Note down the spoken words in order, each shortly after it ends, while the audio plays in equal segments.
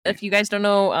If you guys don't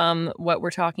know what we're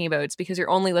talking about, it's because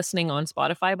you're only listening on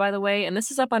Spotify, by the way, and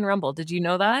this is up on Rumble. Did you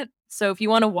know that? So if you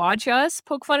want to watch us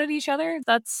poke fun at each other,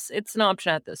 it's an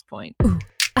option at this point. Ooh,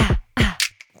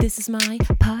 this is my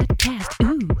podcast.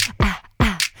 Ooh,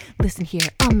 listen here,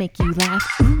 I'll make you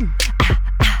laugh. Ooh,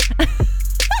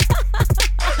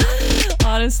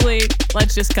 Honestly,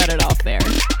 let's just cut it off there.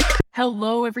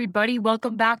 Hello, everybody.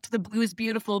 Welcome back to the Blues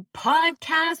Beautiful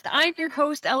podcast. I'm your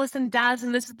host, Ellison Daz,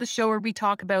 and this is the show where we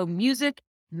talk about music,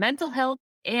 mental health,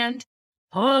 and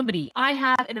comedy. I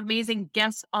have an amazing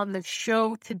guest on the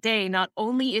show today. Not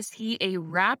only is he a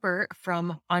rapper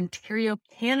from Ontario,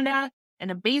 Canada, an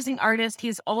amazing artist, he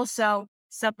is also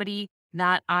somebody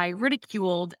that I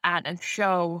ridiculed at a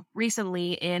show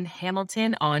recently in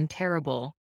Hamilton,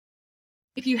 Ontario.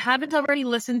 If you haven't already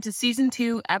listened to season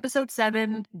 2, episode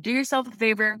 7, do yourself a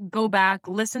favor, go back,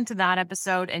 listen to that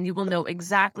episode, and you will know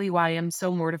exactly why I'm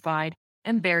so mortified,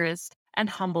 embarrassed, and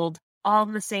humbled, all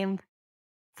in the same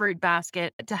fruit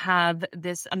basket to have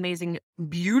this amazing,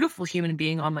 beautiful human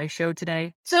being on my show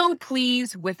today. So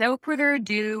please, without further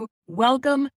ado,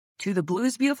 welcome to the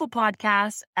Blues Beautiful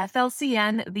podcast,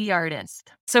 FLCN, the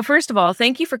artist. So first of all,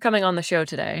 thank you for coming on the show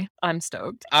today. I'm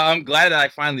stoked. I'm glad that I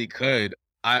finally could.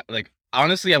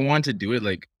 Honestly, I wanted to do it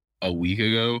like a week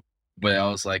ago, but I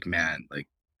was like, man, like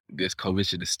this COVID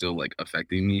shit is still like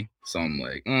affecting me. So I'm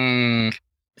like,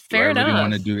 Fair do I really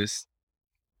want to enough. do this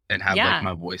and have Yeah. like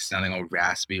my voice sounding all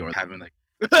raspy or having like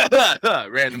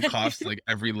random coughs like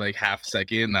every like half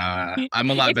second? I'm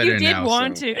a lot If better you did now.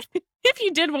 want So to, if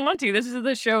you did want to, this is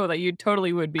the show that you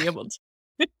totally would be able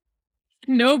to.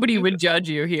 Nobody would judge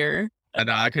you here.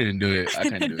 I couldn't do it.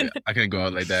 I couldn't go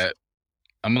out like that.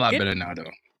 I'm a lot Good. better now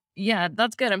though. Yeah,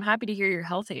 that's good. I'm happy to hear you're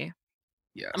healthy.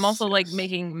 Yes. I'm also like yes.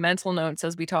 making mental notes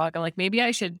as we talk. I'm like, maybe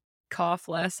I should cough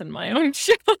less in my own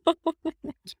show.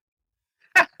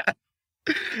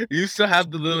 You still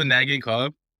have the little nagging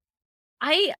cough?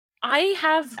 I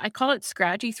call it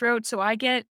scratchy throat. So I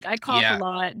cough a Yeah.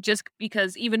 lot just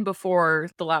because even before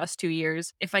the last 2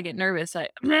 years, if I get nervous,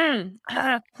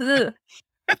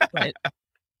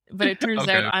 but it turns out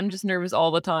Okay. I'm just nervous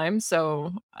all the time.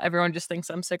 So everyone just thinks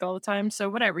I'm sick all the time. So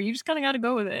whatever, you just kind of got to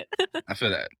go with it. I feel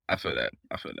that.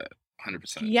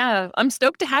 100%. Yeah, I'm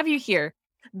stoked to have you here.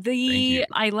 Thank you.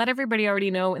 I let everybody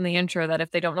already know in the intro that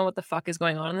if they don't know what the fuck is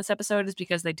going on in this episode is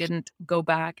because they didn't go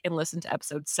back and listen to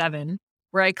episode 7,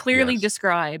 where I clearly Yes.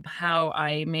 describe how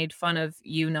I made fun of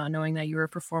you not knowing that you were a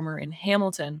performer in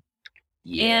Hamilton.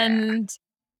 Yeah. And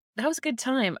that was a good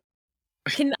time.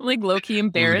 Can like low-key It was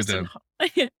a good embarrassed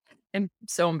time. and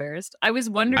so embarrassed. I was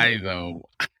wondering I know.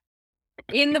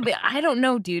 I don't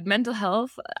know, dude. Mental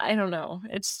health, I don't know.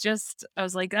 It's just I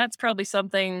was like, that's probably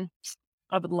something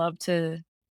I would love to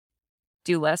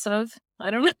do less of.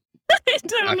 I don't know. I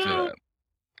don't I know.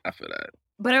 feel that.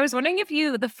 But I was wondering if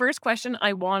the first question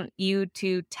I want you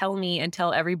to tell me and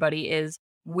tell everybody is,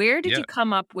 where did Yeah. you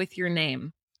come up with your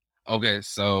name? Okay,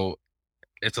 so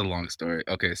it's a long story.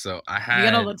 Okay, so You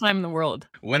got all the time in the world.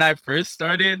 when I first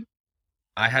started,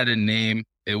 I had a name.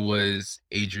 It was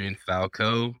Adrian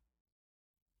Falco.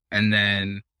 And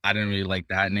then I didn't really like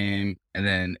that name. And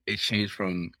then it changed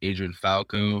from Adrian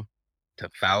Falco to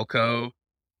Falco.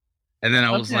 And then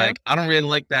I was Okay. like, I don't really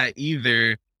like that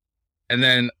either. And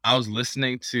then I was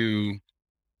listening to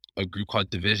a group called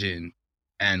Division,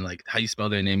 and like how you spell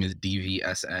their name is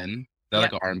DVSN. They're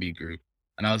like an R&B group.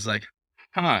 And I was like,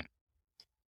 huh,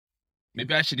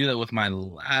 maybe I should do that with my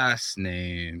last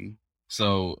name.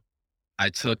 So I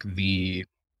took the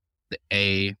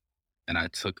A and I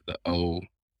took the O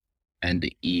and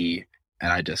the E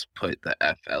and I just put the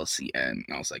FLCN. And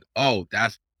I was like, oh,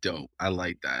 that's dope. I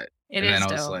like that. It And is then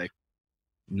I was dope. like,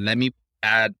 let me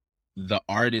add the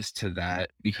artist to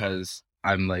that because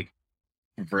I'm like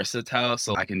versatile.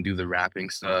 So I can do the rapping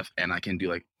stuff and I can do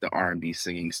like the R&B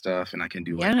singing stuff and I can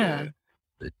do like Yeah.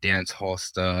 the dance hall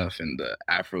stuff and the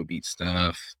Afrobeat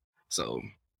stuff. So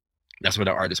that's where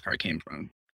the artist part came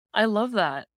from. I love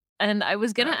that. And I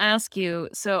was gonna ask you,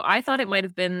 so I thought it might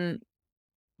have been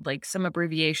like some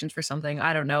abbreviations for something.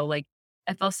 I don't know, like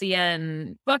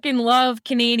FLCN, fucking love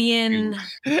Canadian.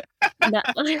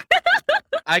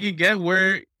 I can get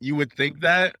where you would think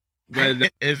that,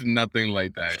 but it's nothing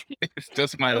like that. It's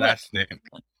just my last name.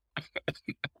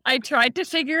 I tried to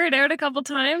figure it out a couple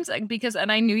times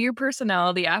and I knew your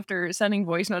personality after sending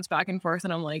voice notes back and forth.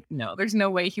 And I'm like, no, there's no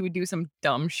way he would do some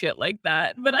dumb shit like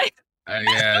that. But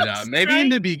Maybe in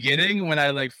the beginning when I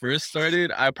like first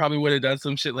started, I probably would have done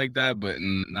some shit like that, but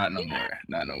not no more.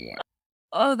 Not no more.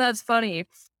 Oh, that's funny.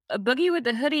 Boogie with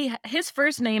the Hoodie, his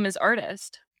first name is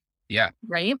Artist. Yeah.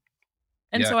 Right?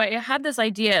 And Yeah. so I had this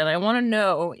idea and I want to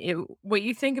know what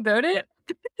you think about it.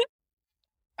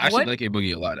 I actually What? like A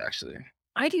Boogie a lot, actually.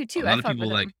 I do A too. I lot of fuck people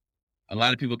with like him. a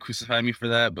lot of people crucify me for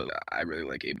that, but I really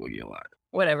like A Boogie a lot.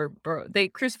 Whatever, bro. They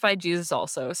crucified Jesus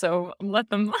also, so let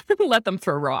them let them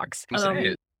throw rocks. I'm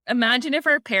saying, Imagine if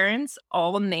our parents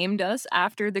all named us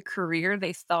after the career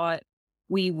they thought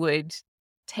we would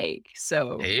take.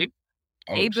 So hey,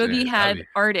 A oh Boogie shit, that'd had be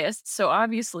artists, so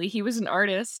obviously he was an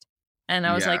artist. And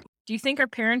I was yeah, like, do you think our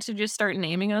parents should just start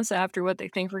naming us after what they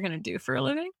think we're gonna do for a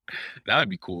living? that would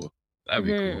be cool. That'd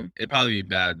be cool. Mhm. It'd probably be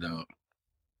bad though.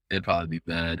 It'd probably be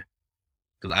bad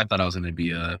because I thought I was gonna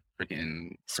be a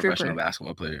freaking professional Stripper.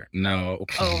 basketball player. No,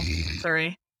 Oh,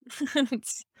 sorry.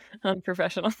 It's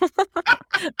unprofessional.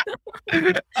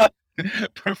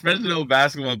 professional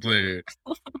basketball player.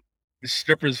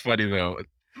 Stripper's funny though.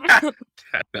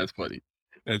 That's funny.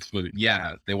 That's funny.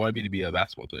 Yeah, they wanted me to be a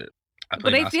basketball player. I But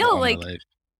played I basketball feel all my like, life.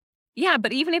 yeah,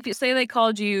 but even if you say they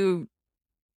called you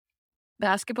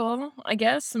basketball, I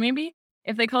guess, maybe?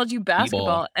 If they called you B-ball.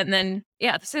 basketball and then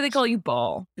yeah, say they call you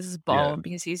ball. This is Yeah, ball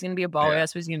because he's gonna be a baller, yeah.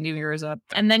 that's what he's gonna do yours up.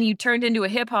 And then you turned into a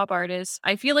hip hop artist.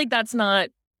 I feel like that's not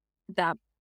that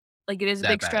like, it is a That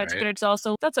big bad, stretch, right? but it's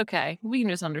also that's okay. We can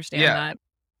just understand Yeah, that.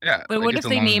 yeah. But Like what it's if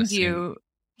they along the named same. you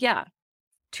yeah,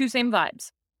 2 same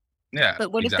vibes. Yeah,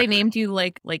 But what if they exactly. named you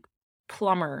like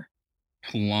plumber?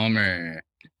 Plumber.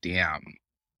 Damn.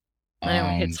 I know it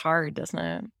Um. hits hard, doesn't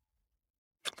it?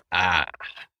 Ah.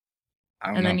 I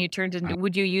don't And then know. you turned Uh, into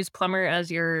would you use plumber as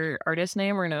your artist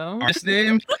name or no? Artist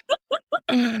name?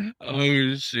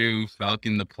 Oh shoot,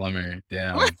 Falcon the Plumber.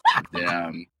 Damn.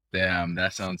 Damn. Damn.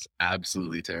 That sounds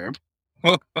absolutely terrible.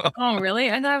 Oh,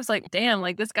 really? I thought I was like, "Damn,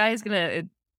 like, this guy's gonna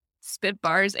spit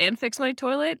bars and fix my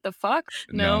toilet? The fuck?"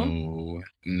 No? No.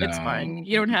 It's No. fine.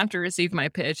 You don't have to receive my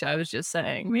pitch, I was just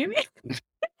saying. Maybe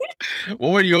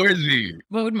What would yours be?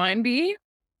 what would mine be?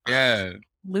 Yeah.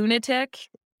 Lunatic?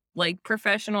 Like,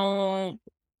 professional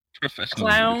Professional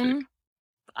lunatic. clown?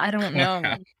 I don't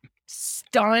know.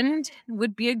 Stunned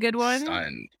would be a good one,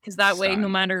 Stunned. because that way, no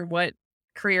Stunned. matter what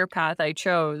career path I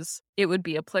chose, it would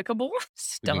be applicable.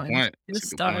 That's a good Stunned. point. He That's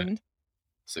was a good point. stunned.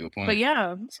 That's a good But point.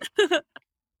 yeah. Do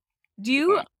Good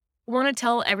you point. wanna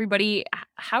tell everybody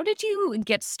how did you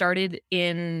get started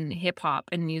in hip hop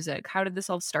and music? How did this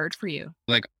all start for you?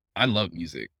 Like, I love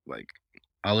music. Like,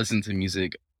 I listen to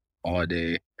music all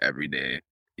day, every day.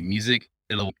 Music,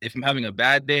 it'll if I'm having a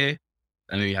bad day,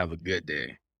 that made me have a good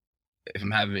day. If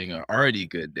I'm having an already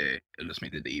good day, it'll just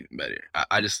make the day even better.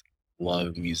 I just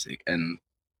love music and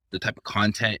the type of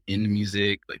content in the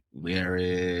music, like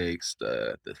lyrics,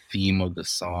 the theme of the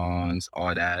songs,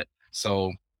 all that.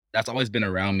 So that's always been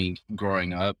around me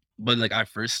growing up. But like I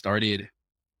started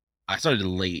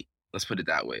late. Let's put it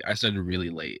that way. I started really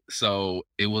late. So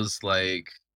it was like,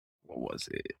 what was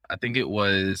it? I think it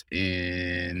was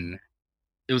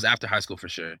after high school for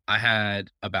sure. I had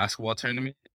a basketball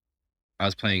tournament. I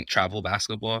was playing travel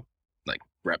basketball, like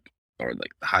rep or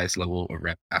like the highest level of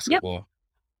rep Yep. basketball.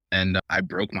 And I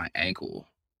broke my ankle.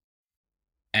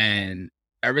 And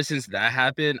ever since that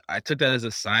happened, I took that as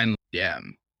a sign,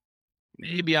 damn,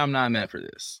 maybe I'm not meant for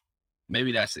this.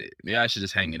 Maybe that's it. Maybe I should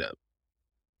just hang it up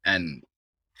and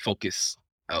focus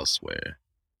elsewhere.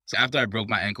 So after I broke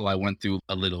my ankle, I went through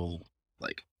a little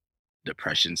like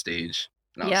depression stage.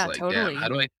 And I was Yeah, like, damn,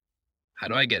 totally. how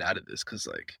do I get out of this? Cause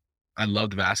like I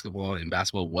loved basketball and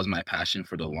basketball was my passion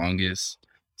for the longest.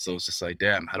 So it's just like,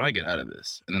 damn, how do I get out of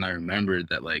this? And then I remembered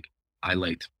that like I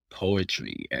liked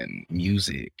poetry and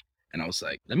music. And I was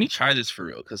like, let me try this for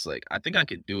real. Cause like I think I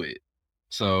could do it.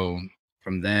 So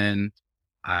from then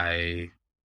I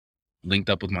linked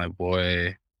up with my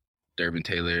boy Durbin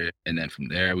Taylor, and then from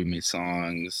there we made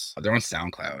songs. They're on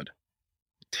SoundCloud.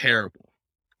 Terrible,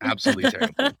 absolutely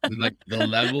terrible. Like the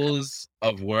levels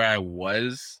of where I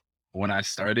was when I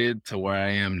started to where I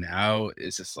am now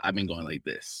is just I've been going like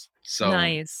this. So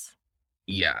Nice.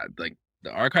 yeah, like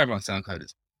the archive on SoundCloud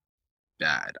is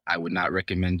bad. I would not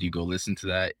recommend you go listen to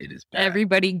that. It is bad.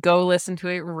 Everybody go listen to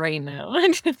it right now.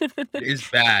 It is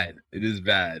bad. It is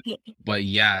bad. But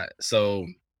yeah, so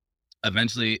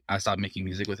eventually I stopped making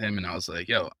music with him and I was like,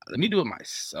 yo, let me do it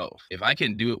myself. If I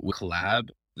can do it with collab,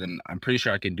 then I'm pretty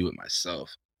sure I can do it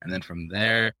myself. And then from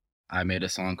there, I made a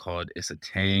song called It's a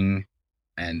Tang.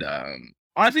 And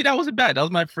honestly, that wasn't bad. That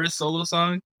was my first solo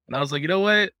song. And I was like, you know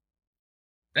what?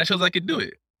 That shows I could do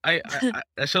it. I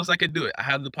that shows I could do it. I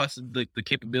have the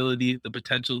capability, the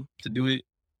potential to do it.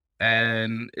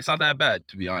 And it's not that bad,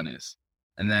 to be honest.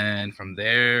 And then from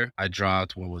there, I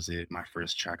dropped, what was it? My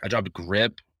first track. I dropped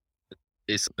Grip.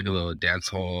 It's like a little dance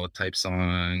hall type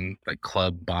song, like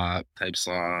club bop type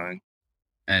song.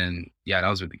 And yeah, that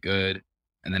was really good.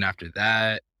 And then after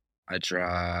that, I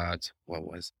dropped, what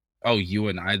was Oh, You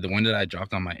and I, the one that I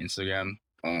dropped on my Instagram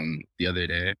the other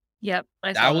day. Yep,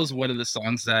 I That saw that. was one of the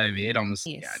songs that I made. Yeah,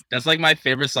 Nice. that's like my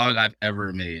favorite song I've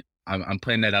ever made. I'm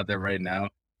putting that out there right now.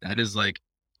 That is like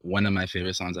one of my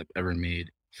favorite songs I've ever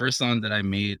made. First song that I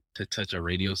made to touch a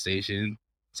radio station.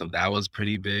 So that was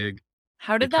pretty big.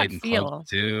 How It did played that in clubs feel?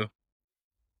 too.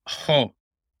 Oh,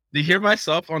 to hear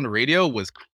myself on the radio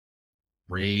was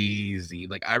crazy.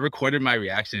 Like I recorded my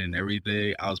reaction and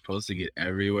everything. I was posting it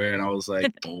everywhere and I was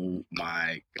like, "Oh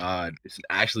my god, this is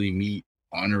actually me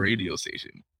on a radio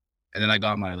station." And then I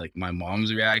got my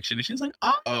mom's reaction and she's like,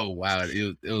 "Oh wow."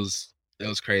 It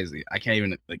was crazy. I can't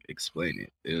even like explain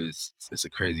it. It's a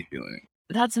crazy feeling.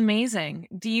 That's amazing.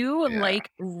 Do you Yeah.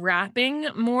 like rapping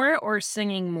more or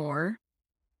singing more?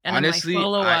 And then my Honestly, I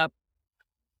follow-up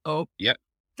oh, yep.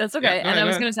 that's Yeah, okay, go and ahead, I go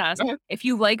was ahead. gonna ask Go ahead. if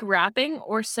you like rapping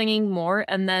or singing more,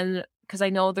 and then because I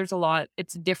know there's a lot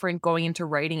it's different going into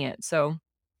writing it, so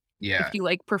if Yeah. you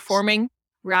like S- performing,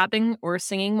 rapping, or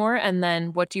singing more, and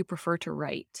then what do you prefer to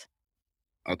write?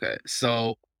 Okay.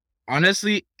 So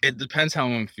honestly, it depends how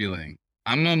I'm feeling.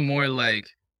 I'm a more like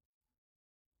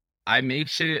I make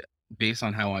shit based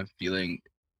on how I'm feeling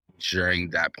during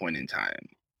that point in time.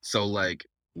 So like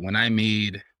when I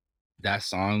made that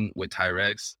song with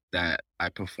Tyrex that I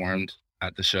performed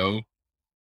at the show,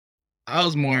 I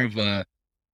was more of a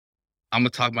I'm gonna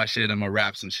talk my shit, I'm gonna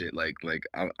rap some shit.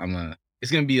 I'm a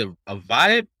it's gonna be a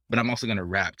vibe, but I'm also gonna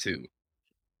rap too.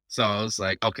 So I was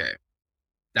like, okay,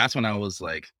 that's when I was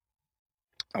like,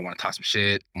 I wanna talk some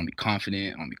shit, I wanna be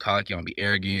confident, I wanna be cocky, I wanna be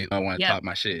arrogant, I wanna Yep. talk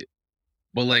my shit.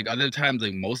 But, like, other times,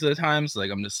 like, most of the times, like,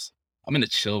 I'm in a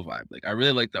chill vibe. Like, I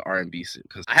really like the R&B shit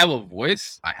because I have a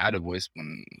voice. I had a voice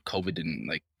when COVID didn't,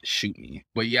 like, shoot me.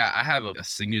 But, yeah, I have a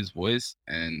singer's voice,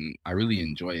 and I really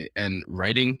enjoy it. And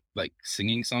writing, like,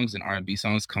 singing songs and R&B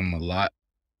songs come a lot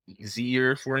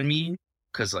easier for me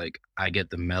because, like, I get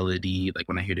the melody. Like,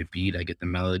 when I hear the beat, I get the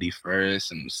melody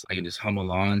first, and I can just hum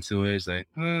along to it. It's like,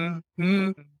 and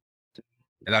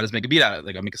I just make a beat out of it.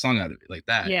 Like, I make a song out of it like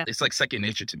that. Yeah. It's like second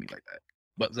nature to me like that.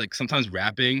 But like sometimes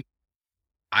rapping,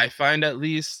 I find at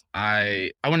least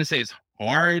I wouldn't say it's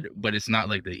hard, but it's not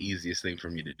like the easiest thing for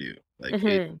me to do. Like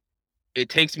Mhm. it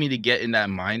takes me to get in that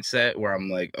mindset where I'm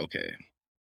like, okay,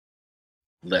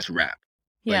 let's rap.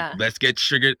 Like Yeah. let's get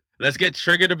triggered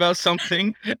about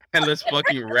something and let's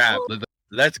fucking rap.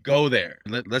 Let's go there.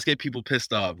 Let's get people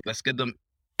pissed off. Let's get them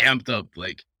amped up,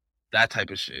 like that type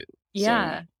of shit. So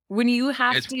Yeah. When you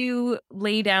have it's to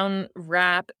lay down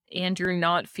rap and you're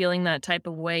not feeling that type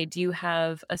of way, do you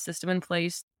have a system in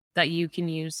place that you can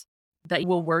use that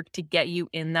will work to get you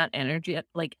in that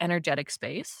energetic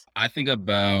space? I think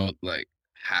about like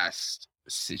past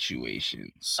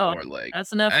situations Oh, or like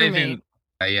that's enough for me. anything.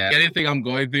 Yeah, anything I'm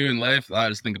going through in life, I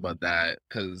just think about that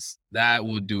because that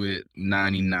will do it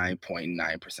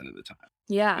 99.9% of the time.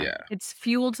 Yeah. Yeah, It's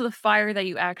fuel to the fire that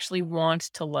you actually want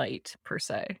to light, per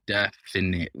se.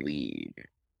 definitely.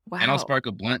 And I'll Wow. spark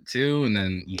a blunt too, and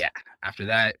then yeah, after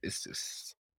that, it's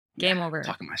just yeah, Game over.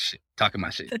 talking my shit, talking my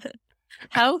shit.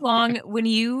 How long when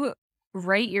you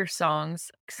write your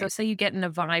songs, so say you get in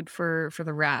a vibe for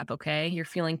the rap, okay? You're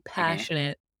feeling Mhm.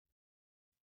 passionate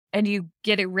and you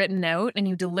get it written out and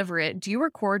you deliver it. Do you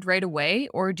record right away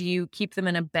or do you keep them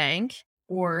in a bank?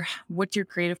 Or what's your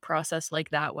creative process like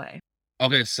that way?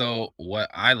 Okay, so what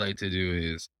I like to do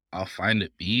is I'll find a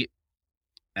beat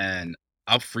and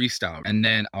I'll freestyle, and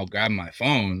then I'll grab my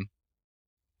phone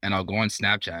and I'll go on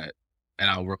Snapchat and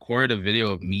I'll record a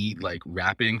video of me like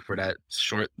rapping for that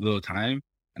short little time,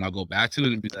 and I'll go back to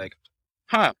it and be like,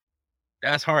 "Huh,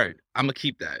 that's hard. I'm gonna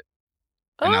keep that,"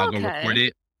 and I'll Oh, go record okay.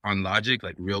 it on Logic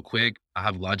like real quick. I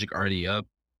have Logic already up,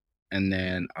 and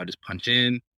then I'll just punch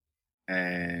in,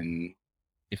 and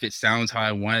if it sounds how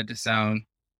I want it to sound,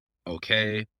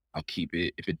 okay, I'll keep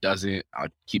it. If it doesn't, I'll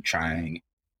keep trying.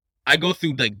 I go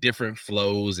through like different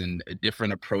flows and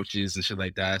different approaches and shit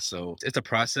like that. So it's a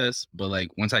process, but like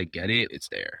once I get it, it's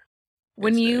there.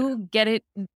 When It's there. you get it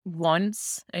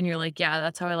once and you're like, yeah,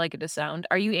 that's how I like it to sound,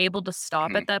 are you able to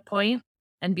stop Mhm. at that point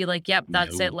and be like, yep,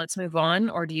 that's it, No, let's move on?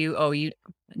 Or do you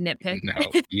nitpick?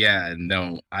 no, yeah,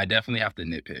 no. I definitely have to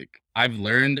nitpick. I've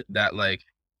learned that like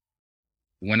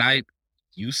when I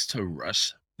used to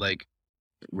rush like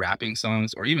rapping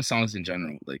songs or even songs in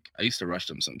general, like I used to rush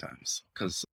them sometimes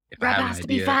because if I Rap have an has to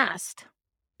be idea, fast.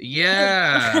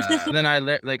 yeah. Then I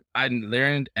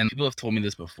learned, and people have told me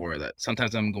this before that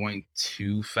sometimes I'm going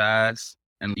too fast,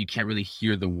 and you can't really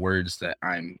hear the words that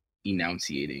I'm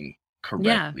enunciating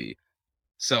Yeah, correctly.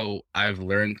 So I've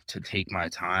learned to take my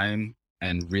time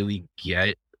and really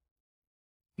get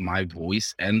my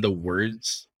voice and the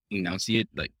words enunciate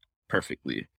like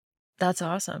perfectly. that's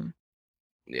awesome.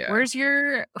 Yeah. Who's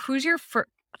your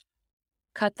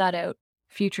cut that out.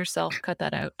 Future self, cut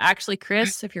that out. Actually,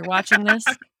 Chris, if you're watching this,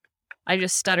 I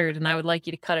just stuttered and I would like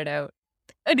you to cut it out.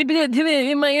 I did it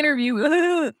in my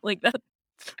interview. Like that.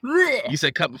 You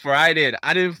said cut before I did.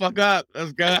 I didn't fuck up.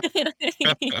 Let's go.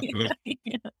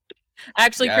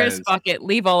 Actually, Chris, Yes. fuck it.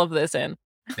 Leave all of this in.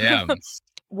 Yeah.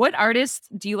 What artists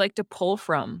do you like to pull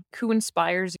from? Who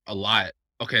inspires you? A lot.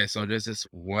 Okay, so there's this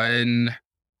one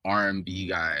R&B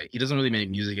guy. He doesn't really make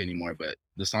music anymore, but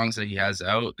the songs that he has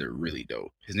out, they're really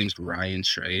dope. His name's Ryan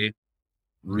Trey.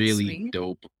 Really Sweet.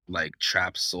 dope, like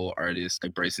trap soul artist,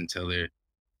 like Bryson Tiller.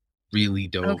 Really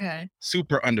dope. Okay.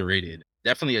 Super underrated.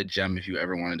 Definitely a gem if you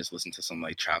ever want to just listen to some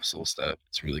like trap soul stuff.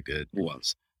 It's really good. Who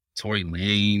else? Tory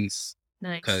Lanez,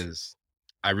 Nice. because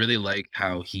I really like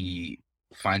how he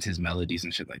finds his melodies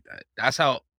and shit like that. That's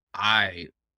how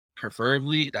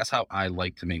that's how I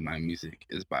like to make my music,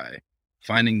 is by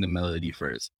finding the melody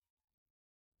first.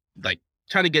 Like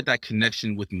trying to get that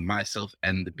connection with myself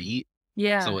and the beat.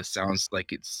 Yeah. So it sounds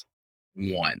like it's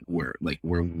one. We're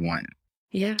one.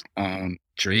 Yeah.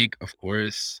 Drake, of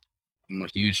course. I'm a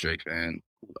huge Drake fan.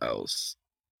 Who else?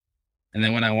 And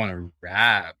then when I want to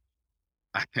rap,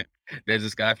 there's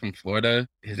this guy from Florida.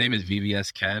 His name is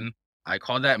VVS Ken. I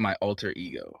call that my alter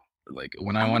ego. Like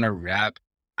when I want to rap,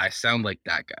 I sound like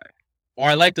that guy. Or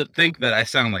I like to think that I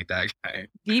sound like that guy.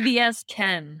 VVS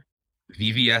Ken.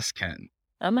 VVS Ken.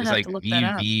 I'm gonna It's have like to look that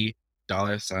up. VV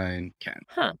 $ Ken.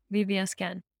 Huh. VVS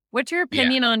Ken. What's your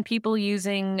opinion on people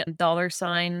using dollar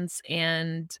signs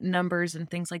and numbers and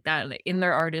things like that in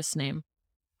their artist name?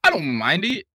 I don't mind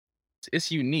it. It's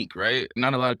unique, right?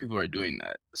 Not a lot of people are doing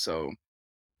that. So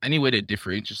any way to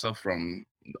differentiate yourself from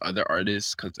other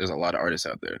artists, because there's a lot of artists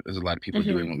out there. There's a lot of people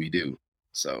doing what we do.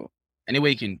 So any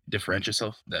way you can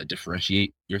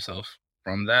differentiate yourself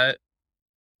from that,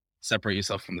 separate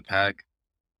yourself from the pack,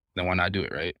 then why not do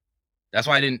it, right? That's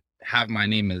why I didn't have my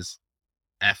name as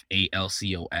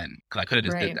FALCON, because I could have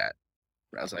just did that.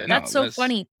 But I was like, that's so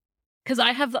funny, because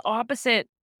I have the opposite,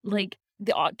 like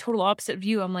the total opposite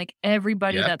view. I'm like,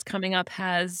 everybody that's coming up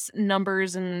has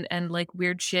numbers and like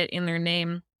weird shit in their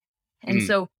name. And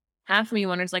so half of me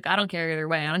wonders, like, I don't care either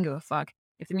way. I don't give a fuck.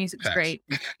 If the music's great,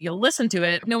 you'll listen to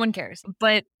it. No one cares.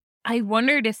 But I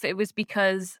wondered if it was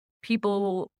because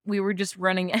we were just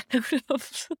running out of,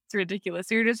 it's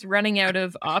ridiculous. We were just running out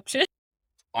of options.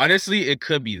 Honestly, it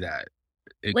could be that.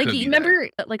 Like, you remember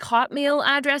like Hotmail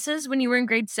addresses when you were in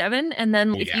grade 7? And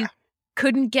then if you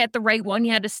couldn't get the right one,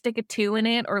 you had to stick a 2 in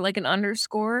it or like an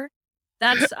underscore.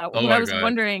 That's what I was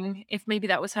wondering, if maybe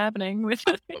that was happening with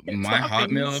my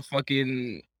Hotmail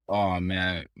fucking. Oh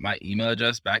man, my email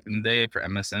address back in the day for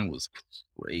MSN was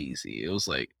crazy. It was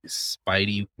like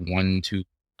Spidey1212.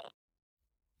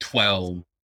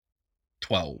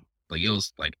 Like it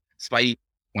was like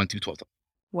Spidey1212.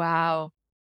 Wow.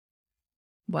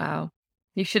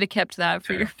 You should have kept that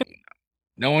for your.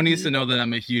 No one needs to know that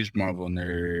I'm a huge Marvel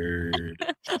nerd.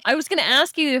 I was gonna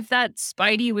ask you if that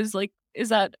Spidey was like, is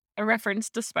that a reference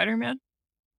to Spider-Man?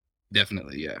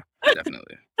 Definitely, yeah.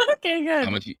 Definitely. Okay,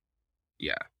 good.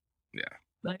 Yeah.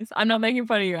 Nice. I'm not making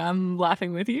fun of you. I'm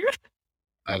laughing with you.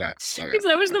 Okay. Because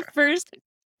that was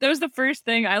the first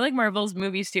thing. I like Marvel's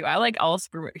movies too. I like all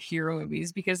superhero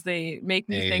movies because they make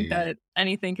me think that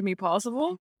anything can be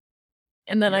possible.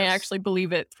 And then I actually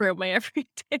believe it throughout my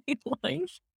everyday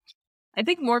life. I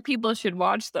think more people should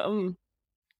watch them.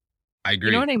 I agree.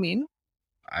 You know what I mean?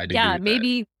 I do. Yeah,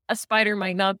 maybe a spider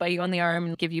might not bite you on the arm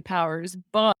and give you powers,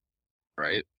 but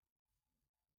right.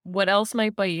 What else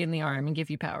might bite you in the arm and give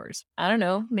you powers? I don't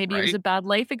know. Maybe it was a bad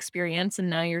life experience and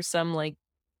now you're some like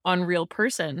unreal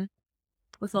person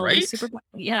with all these super.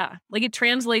 Yeah. Like it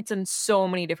translates in so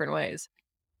many different ways.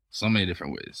 So many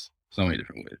different ways.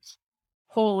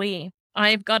 Holy.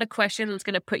 I've got a question that's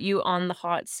going to put you on the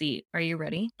hot seat. Are you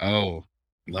ready? Oh,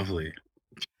 lovely.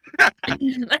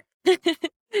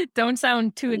 Don't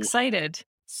sound too excited.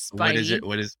 Spidey, what is it?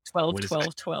 What is 12,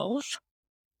 12, 12?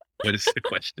 What is the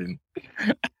question?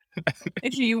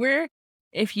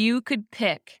 If you could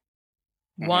pick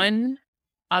one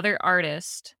other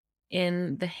artist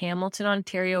in the Hamilton,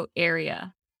 Ontario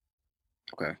area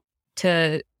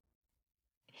to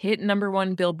hit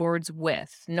 #1 billboards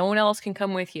with, no one else can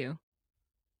come with you.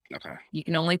 Okay. You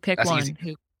can only pick one.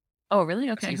 Easy. Oh, really?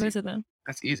 Okay. Who is it then?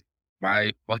 That's easy.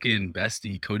 My fucking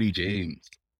bestie, Cody James.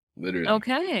 Literally.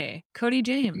 Okay. Cody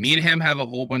James. Me and him have a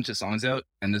whole bunch of songs out,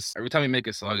 and every time we make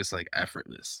a song, it's like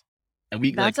effortless. And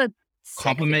we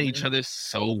compliment each other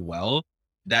so well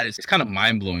that it's kind of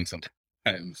mind-blowing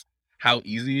sometimes how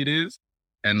easy it is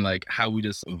and like how we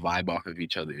just vibe off of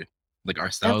each other. Like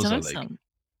our styles are like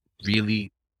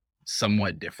really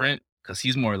somewhat different because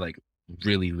he's more like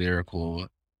really lyrical,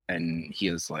 and he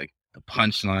has like the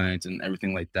punchlines and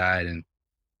everything like that. And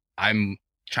I'm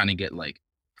trying to get like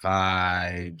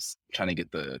vibes, trying to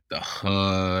get the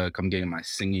hook. I'm getting my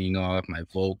singing off, my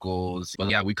vocals. But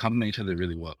yeah, we complement each other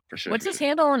really well for sure. What's his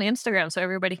handle on Instagram so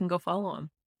everybody can go follow him?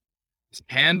 His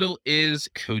handle is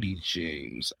Cody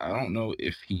James. I don't know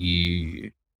if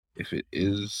it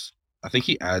is. I think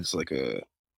he adds like a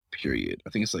period. I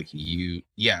think it's like you.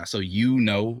 Yeah, so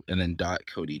and then dot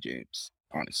Cody James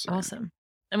on Instagram. Awesome.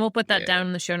 And we'll put that Yeah. down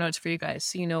in the show notes for you guys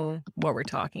so you know what we're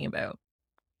talking about.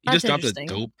 He That's just dropped a interesting.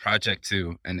 dope project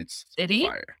too, and it's Did he?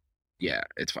 fire. Yeah,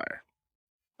 it's fire.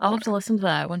 I'll have to listen to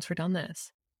that once we're done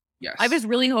this. Yes. I was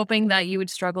really hoping that you would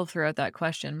struggle throughout that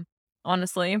question,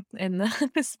 honestly. In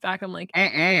this back, I'm like, you're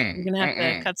gonna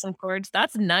have to cut some chords.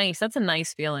 That's nice. That's a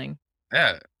nice feeling.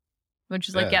 Yeah. Which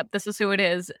is like, Yeah. yep, this is who it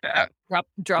is. Yeah.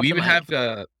 Drop We the even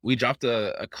mic. we dropped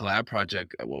a collab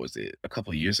project, what was it, a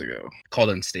couple of years ago, called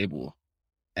Unstable.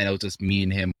 And it was just me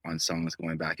and him on songs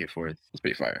going back and forth. It's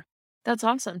pretty fire. That's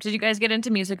awesome. Did you guys get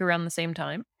into music around the same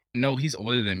time? No, he's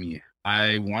older than me.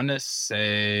 I want to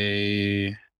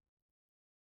say,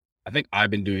 I think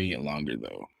I've been doing it longer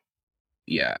though.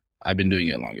 Yeah, I've been doing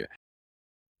it longer.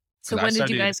 So 'Cause I when did you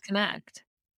started- guys connect?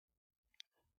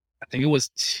 I think it was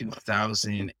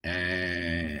 2000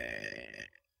 and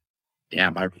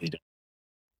damn, I really don't.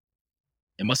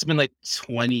 It must have been like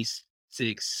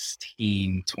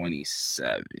 2016,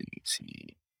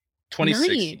 2017.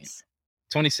 2016. Nice.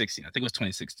 2016. I think it was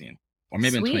 2016. Or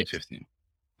maybe in Sweet. 2015.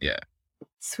 Yeah.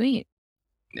 Sweet.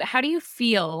 Yeah. How do you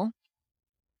feel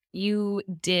you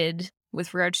did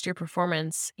with regards to your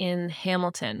performance in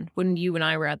Hamilton when you and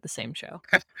I were at the same show?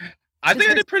 I think I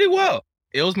Because- did pretty well.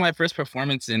 It was my first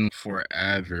performance in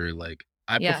forever. Like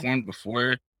I Yeah. performed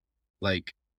before.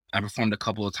 Like I performed a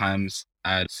couple of times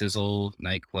at Sizzle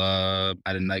nightclub.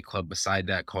 At a nightclub beside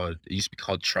that it used to be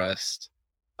called Trust.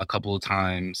 A couple of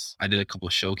times. I did a couple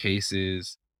of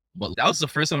showcases. But that was the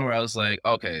first time where I was like,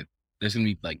 okay, there's gonna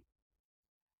be like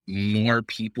more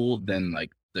people than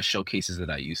like the showcases that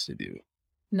I used to do.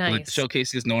 Like the Nice.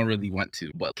 showcases no one really went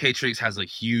to. But K-Trix has a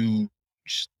huge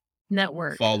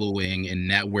Network. following and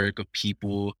network of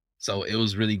people. So it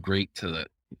was really great to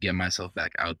get myself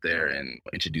back out there and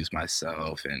introduce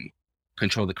myself and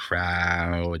control the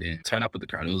crowd and turn up with the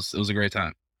crowd. It was a great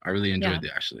time. I really enjoyed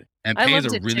it actually. And I Pain is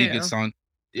loved a it really too. good song.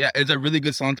 Yeah, it's a really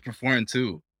good song to perform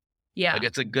too. Yeah. Like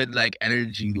it's a good like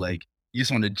energy, like you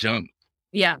just want to jump.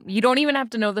 Yeah. You don't even have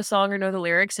to know the song or know the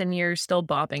lyrics and you're still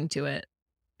bopping to it.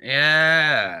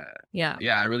 Yeah. Yeah.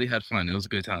 Yeah, I really had fun. It was a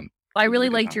good time. I It was a really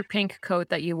good liked time. your pink coat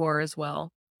that you wore as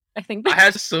well. I think I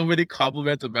had so many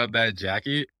compliments about that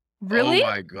jacket. really? Oh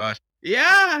my gosh.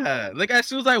 Yeah. Like as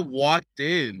soon as I walked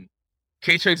in,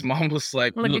 K-Trix's mom was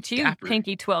like, Look "You at look you, dapper."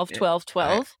 Pinky 12, Yeah. 12,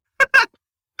 12.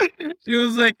 She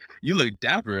was like, "You look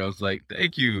dapper." I was like,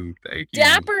 "Thank you. Thank you."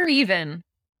 Dapper even.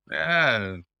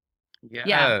 Yeah. Yeah.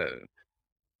 Yeah.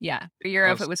 Yeah. Your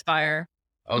I outfit was- was fire.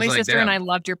 I was My like, sister and I "Damn,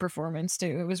 loved your performance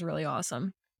too. It was really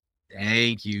awesome.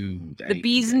 thank you. The Thank you,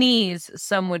 bee's thank you. knees,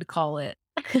 some would call it.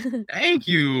 Thank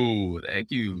you.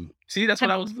 Thank you. See, that's what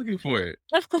I was looking for.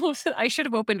 I should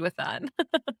have opened with that.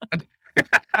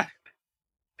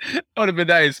 That would have been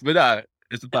nice, but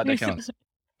it's the thought that counts.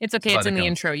 It's okay. It's It's in the counts.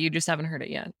 intro. You just haven't heard it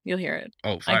yet. You'll hear it.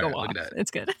 Oh, I fire. go Look off. at that.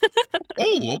 It's good.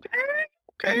 Oh, okay.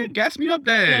 Okay. Gas me up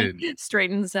then.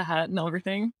 Straightens the hat and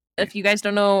everything. If you guys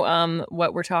don't know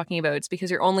what we're talking about, it's because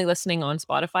you're only listening on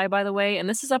Spotify, by the way, and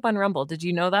this is up on Rumble. Did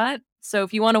you know that? So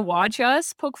if you want to watch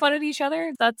us poke fun at each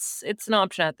other, it's an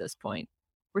option at this point.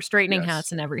 We're straightening Yes.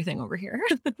 hats and everything over here.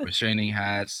 We're straightening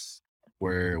hats.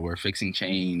 We're fixing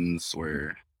chains.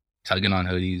 We're tugging on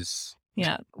hoodies.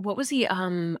 Yeah. What was the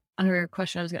other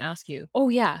question I was going to ask you? Oh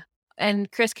yeah. And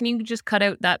Chris, can you just cut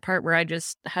out that part where I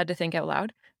just had to think out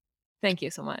loud? Thank you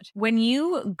so much. When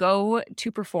you go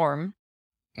to perform,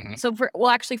 Mhm. so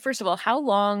actually, first of all, how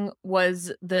long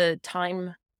was the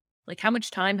time? Like, how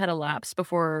much time had elapsed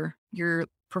before your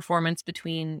performance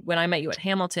between when I met you at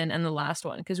Hamilton and the last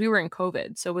one? Because we were in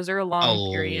COVID, so was there a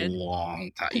long period?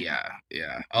 Long time.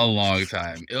 Yeah. A long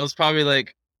time. It was probably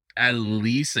like at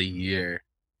least a year,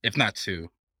 if not 2.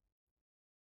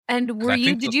 And I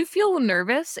think did the- you feel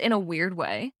nervous in a weird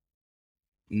way?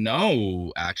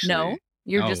 No, actually. No,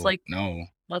 you're just No, like, no.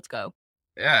 let's go.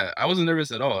 Yeah, I wasn't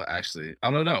nervous at all, actually.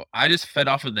 I don't know. I just fed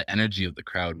off of the energy of the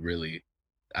crowd, really.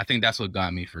 I think that's what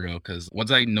got me for real. Because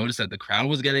once I noticed that the crowd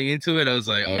was getting into it, I was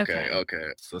like, okay, Okay.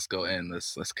 so let's go in.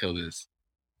 Let's kill this.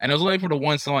 And it was only for the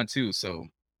one song too, so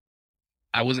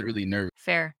I wasn't really nervous.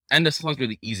 Fair. And the song's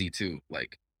really easy too.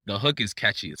 Like the hook is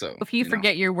catchy. So If you know.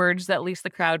 forget your words, at least the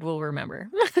crowd will remember.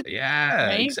 Yeah,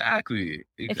 Right? exactly.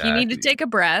 If you need to take a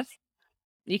breath,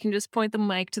 You can just point the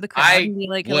mic to the crowd I and be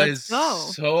like, was let's go.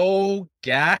 so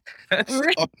gassed.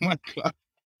 Oh my god.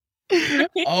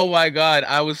 Oh my god,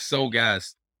 I was so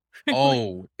gassed.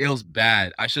 Oh, it was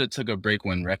bad. I should have took a break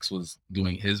when Rex was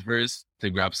doing his verse to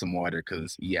grab some water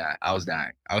because yeah, I was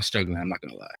dying. I was struggling. I'm not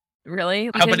gonna lie. Really? I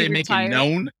hope I Because you didn't were make it tired?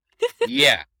 known.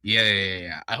 Yeah.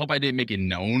 I hope I didn't make it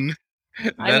known I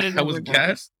would that have I was never done it.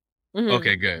 gassed. Mhm.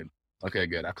 Okay,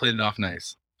 good. I played it off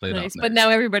nice. Nice. But now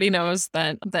everybody knows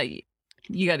that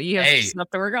you have Hey. stuff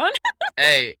to work on.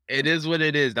 Hey, it is what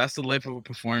it is. That's the life of a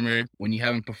performer. When you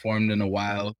haven't performed in a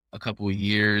while, a couple of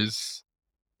years,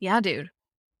 Yeah, dude.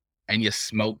 and you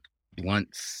smoke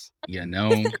blunts, you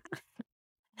know,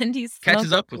 And you catches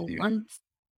smoke up with you. once.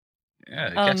 Yeah,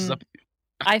 it catches up with you.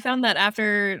 I found that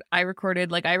after I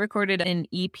recorded an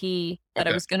EP that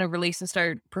I was going to release and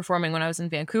start performing when I was in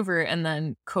Vancouver, and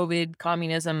then COVID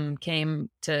communism came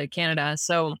to Canada.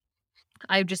 So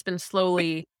I've just been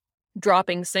slowly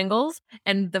dropping singles.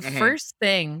 And the first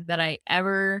thing that I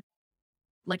ever,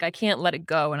 I can't let it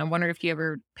go, and I wonder if you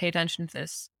ever pay attention to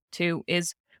this too,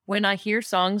 is when I hear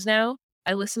songs now,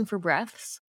 I listen for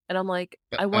breaths. And I'm like,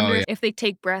 I wonder if they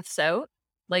take breaths out.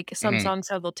 Like some songs,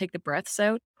 how they'll take the breaths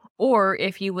out. Or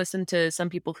if you listen to some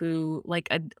people who like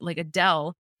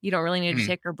Adele, you don't really need to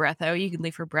take her breath out. You can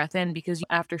leave her breath in because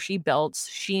after she belts,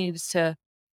 she needs to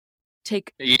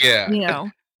take,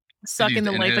 suck in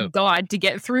the life of God to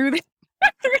get through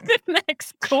the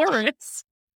next chorus.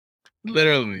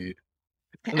 Literally.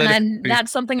 And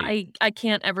that's something I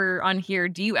can't ever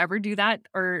unhear. Do you ever do that?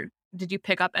 Or did you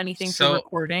pick up anything from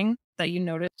recording that you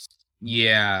noticed?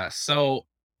 Yeah. So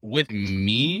with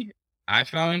me, I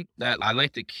found that I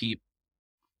like to keep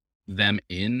them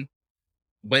in,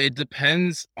 but it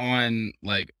depends on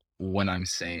what I'm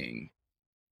saying.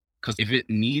 Because if it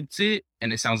needs it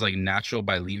and it sounds natural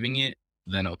by leaving it,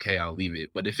 then okay, I'll leave it.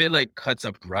 But if it cuts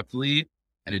abruptly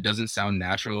and it doesn't sound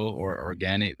natural or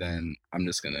organic, then I'm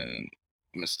just gonna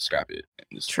scrap it and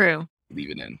just leave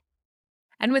it in.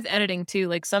 And with editing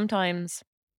too, sometimes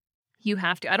you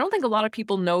have to. I don't think a lot of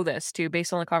people know this too,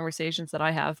 based on the conversations that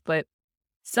I have, but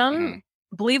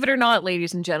believe it or not,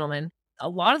 ladies and gentlemen, a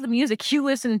lot of the music you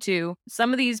listen to,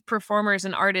 some of these performers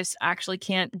and artists actually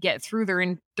can't get through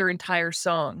their entire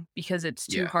song because it's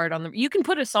too hard on them. You can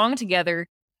put a song together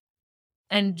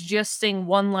and just sing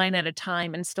one line at a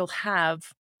time and still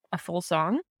have a full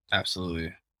song.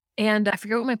 Absolutely. And I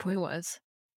forget what my point was.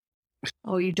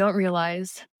 Oh, you don't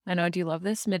realize. I know. Do you love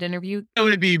this mid-interview? It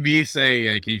would be me saying,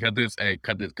 hey, can you cut this? Hey,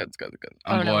 cut this.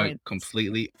 I'm going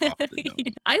completely off the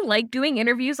dome. I like doing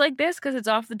interviews like this because it's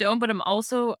off the dome, but I'm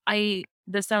also,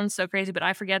 this sounds so crazy, but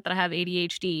I forget that I have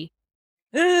ADHD.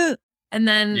 And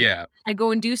then I go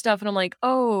and do stuff and I'm like,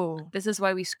 oh, this is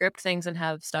why we script things and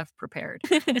have stuff prepared.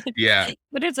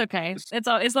 But it's okay. It's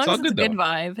all, as long as it's a good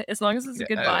vibe. As long as it's a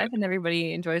good vibe and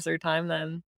everybody enjoys their time,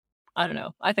 then I don't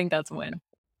know. I think that's a win.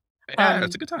 Yeah,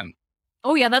 that's a good time.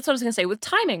 Oh yeah, that's what I was gonna say with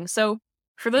timing. So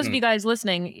for those of you guys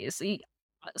listening, you see,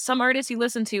 some artists you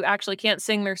listen to actually can't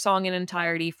sing their song in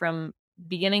entirety from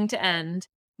beginning to end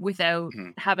without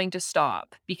having to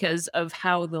stop because of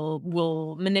how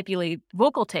will manipulate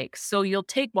vocal takes. So you'll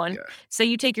take one, say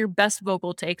you take your best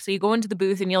vocal take. So you go into the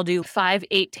booth and you'll do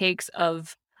 5-8 takes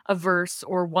of a verse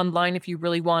or one line if you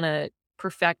really want to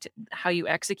perfect how you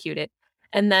execute it.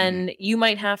 And then you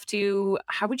might have to,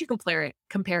 how would you compare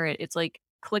it? It's like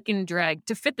click and drag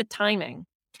to fit the timing.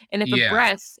 And if a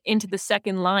breath into the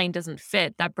second line doesn't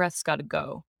fit, that breath's got to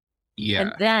go. Yeah.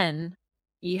 And then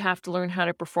you have to learn how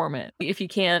to perform it. If you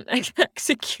can't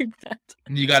execute that,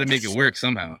 you got to make it work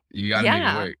somehow. You got to make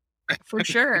it work. For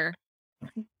sure.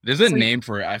 There's a name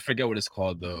for it. I forget what it's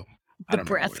called though. The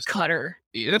breath cutter.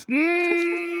 It's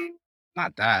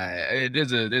not that.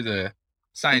 There's a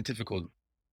scientific,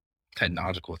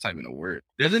 technological type of word.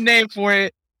 There's a name for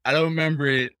it. I don't remember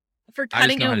it. For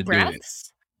cutting your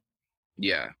breaths?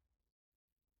 Yeah.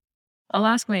 I'll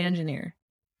ask my engineer.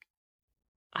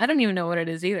 I don't even know what it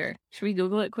is either. Should we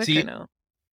Google it quick or no?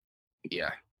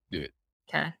 Yeah, do it.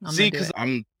 Okay. See, because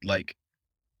I'm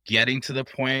getting to the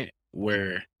point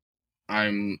where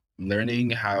I'm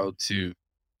learning how to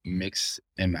mix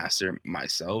and master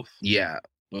myself. Yeah.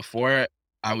 Before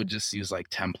I would just use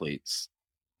templates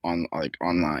on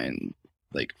online,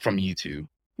 from YouTube.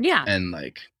 Yeah. And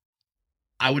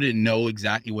I wouldn't know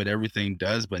exactly what everything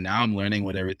does, but now I'm learning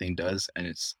what everything does, and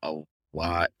it's a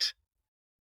lot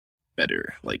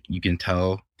better. You can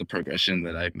tell the progression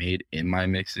that I've made in my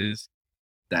mixes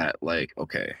that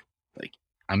okay,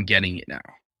 I'm getting it now.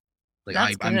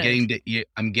 I'm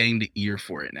getting the ear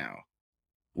for it now,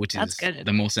 which is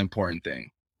the most important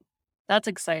thing. That's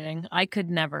exciting. I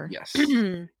could never. Yes.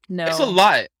 No. It's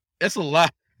a lot.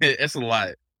 It's a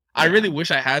lot. I Yeah. really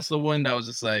wish I had someone that was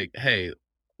just like, "Hey,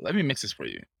 let me mix this for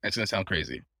you." It's gonna sound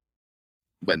crazy,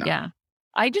 but no. Yeah.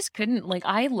 I just couldn't like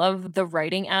I love the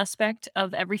writing aspect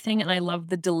of everything and I love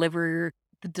the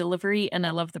delivery and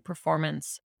I love the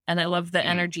performance and I love the Mhm.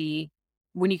 energy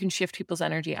when you can shift people's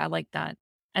energy. I like that.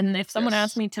 And if someone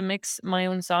asked Yes. me to mix my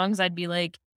own songs, I'd be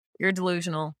like, "You're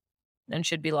delusional and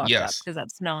should be locked up Yes. because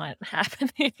that's not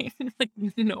happening." Like,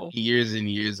 no. Years and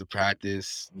years of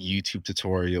practice, YouTube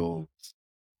tutorial,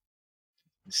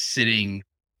 sitting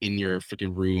in your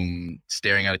freaking room,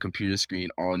 staring at a computer screen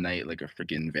all night like a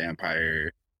freaking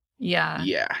vampire. Yeah.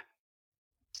 Yeah,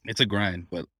 it's a grind,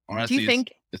 but Do you honestly,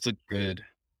 think it's a good.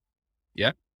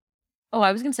 Yeah. Oh,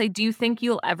 I was gonna say, do you think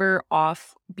you'll ever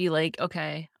off be like,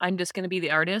 okay, I'm just gonna be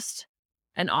the artist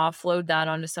and offload that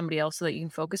onto somebody else so that you can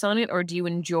focus on it? Or do you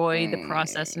enjoy the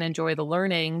process and Mm, enjoy the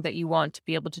learning that you want to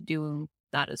be able to do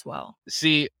that as well?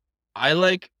 see, I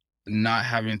like not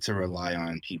having to rely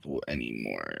on people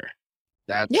anymore.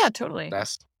 Yeah, That's totally.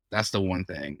 that's that's the one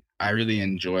thing. I really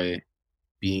enjoy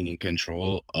being in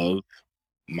control of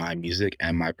my music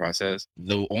and my process.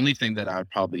 The only thing that I'd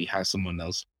probably have someone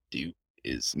else do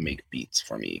is make beats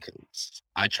for me because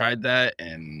I tried that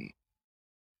and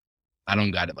I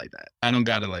don't got it like that. I don't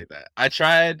got it like that. I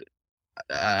tried.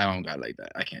 I don't got it like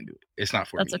that. I can't do it. It's not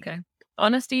for That's me. okay.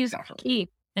 Honesty It's is not for me. key.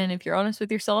 And if you're honest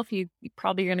with yourself, you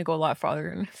probably are gonna go a lot farther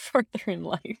and further in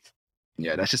life.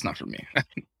 Yeah, that's just not for me.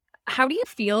 How do you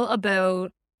feel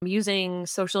about using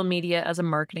social media as a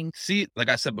marketing? See, like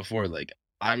I said before, like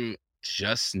I'm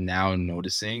just now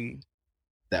noticing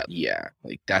that, yeah,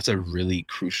 like that's a really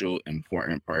crucial,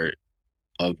 important part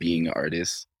of being an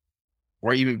artist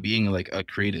or even being like a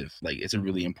creative. Like it's a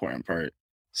really important part.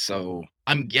 So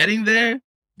I'm getting there,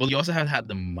 but you also have to have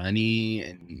the money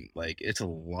and like it's a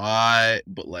lot,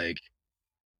 but like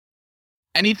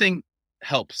anything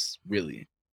helps really.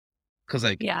 Cause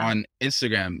like Yeah. on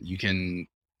Instagram, you can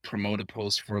promote a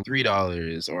post for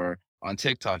 $3 or on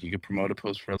TikTok, you can promote a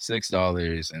post for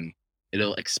 $6 and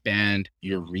it'll expand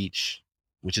your reach,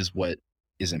 which is what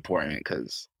is important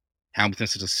because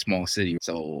Hamilton's such a small city.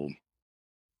 So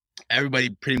everybody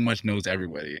pretty much knows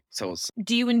everybody. So it's,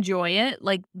 Do you enjoy it?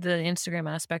 Like the Instagram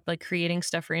aspect, like creating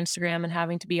stuff for Instagram and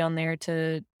having to be on there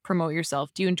to promote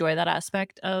yourself. Do you enjoy that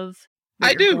aspect of what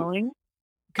I you're do. growing?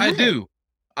 I Good. do.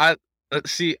 I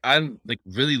see. I like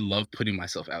really love putting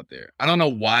myself out there. I don't know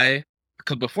why,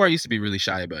 because before I used to be really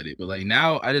shy about it, but like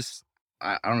now I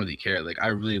don't really care. Like I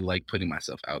really like putting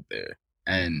myself out there,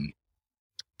 and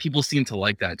people seem to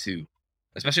like that too,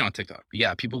 especially on TikTok.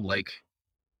 Yeah, people like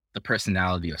the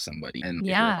personality of somebody, and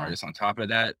if you're an Yeah. artist on top of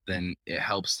that, then it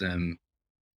helps them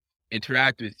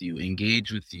interact with you,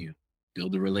 engage with you,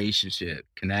 build a relationship,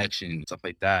 connection, stuff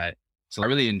like that. So I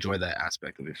really enjoy that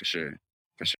aspect of it for sure.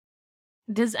 For sure.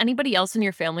 Does anybody else in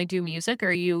your family do music? Or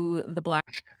are you the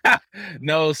black?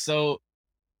 No, so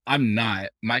I'm not.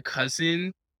 My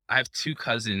cousin, I have 2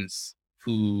 cousins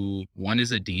who one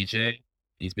is a DJ.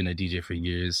 He's been a DJ for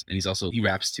years, and he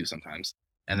raps too sometimes.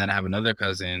 And then I have another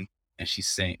cousin, and she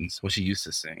sings. Well, she used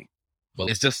to sing. But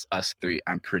it's just us 3,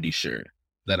 I'm pretty sure,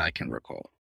 that I can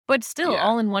recall. But still, Yeah.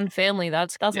 all in one family,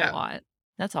 that's a Yeah. lot.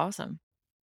 That's awesome.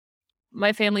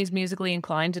 My family's musically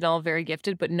inclined and all very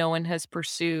gifted, but no one has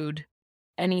pursued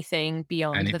anything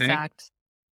beyond the Anything? fact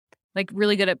like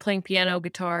really good at playing piano,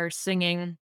 guitar,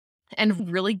 singing.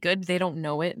 And really good, they don't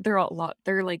know it.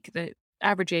 They're like the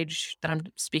average age that I'm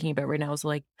speaking about right now is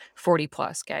like 40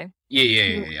 plus, okay? Yeah, yeah,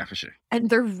 yeah, yeah, for sure. And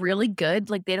they're really good,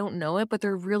 like, they don't know it, but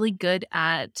they're really good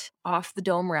at off the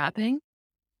dome rapping,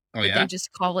 Oh, but they yeah?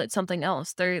 just call it something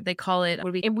else. They call it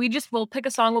and we just will pick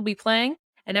a song we'll be playing,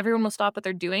 and everyone will stop what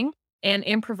they're doing and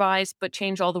improvise, but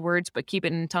change all the words, but keep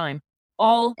it in time.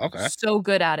 All Okay. so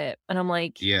good at it, and I'm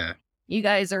like, Yeah. "You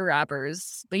guys are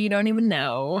rappers, but you don't even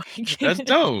know." That's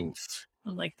dope,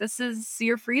 I'm like, "This is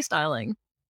you're freestyling.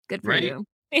 Good for right? you."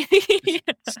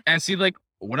 And see, like,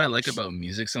 what I like about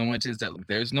music so much is that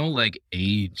there's no, like,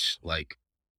 age, like,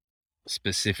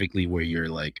 specifically where you're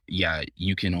like, yeah,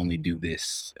 you can only do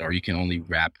this or you can only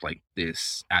rap like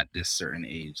this at this certain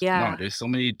age. No, Yeah, there's so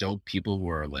many dope people who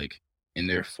are like in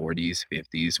their 40s,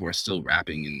 50s who are still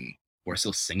rapping and who are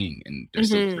still singing and they're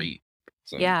still mhm, great.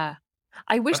 So yeah.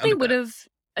 I wish I they like that. would've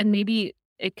and maybe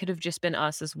it could have just been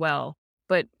us as well,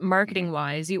 but Mhm,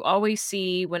 marketing-wise, you always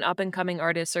see when up and coming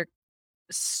artists are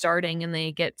starting and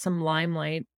they get some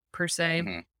limelight per se,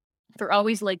 mhm. they're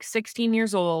always, like, 16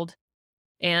 years old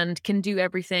and can do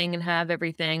everything and have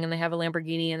everything, and they have a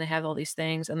Lamborghini and they have all these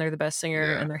things, and they're the best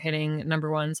singer Yeah, and they're hitting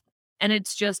number ones, and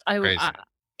it's just crazy.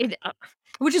 it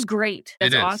which is great.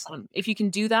 It That's is. awesome. If you can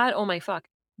do that, oh my fuck.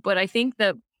 But I think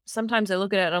that sometimes I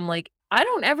look at it and I'm like, I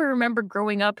don't ever remember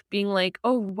growing up being like,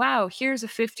 oh, wow, here's a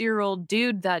 50-year-old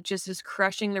dude that just is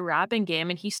crushing the rapping game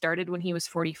and he started when he was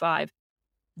 45.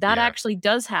 That Yeah. actually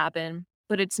does happen,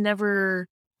 but it's never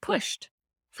pushed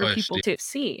for Pushed. people to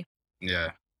see.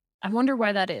 Yeah. I wonder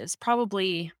why that is.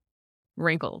 Probably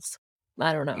wrinkles.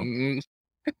 I don't know. Mm.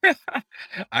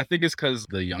 I think it's because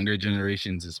the younger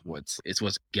generations is what's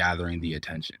gathering the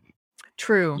attention.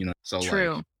 True. You know, so like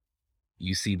True.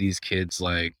 you see these kids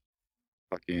like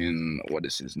fucking what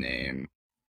is his name?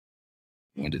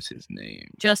 What is his name?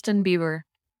 Justin Bieber.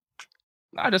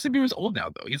 Nah, Justin Bieber's old now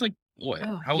though. He's like what?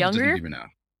 Oh, How old is younger? Justin Bieber now?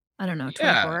 I don't know,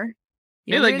 Yeah. 24?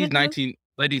 Maybe like Younger these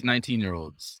than him?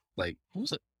 19-year-olds. Like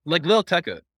who's it? Like Lil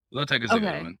Tecca. Lil Tecca's a good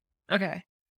Okay. one. Okay.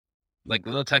 Like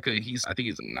Lil Tecca, I think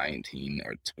he's 19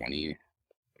 or 20.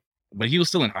 But he was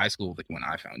still in high school like when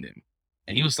I found him.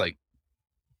 And he was like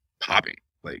popping.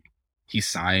 Like he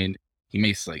signed, he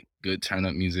makes like good turn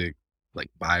up music, like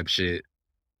vibe shit.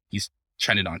 He's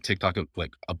trended on TikTok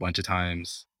like a bunch of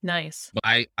times. Nice.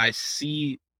 But I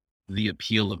see the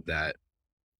appeal of that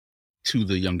to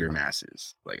the younger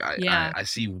masses. Like Yeah. I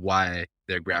see why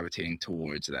they're gravitating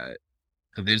towards that.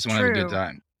 Because they just want to have a good True.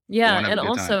 time. Yeah, wanna have and a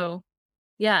good time. also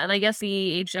yeah, and I guess the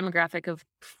age demographic of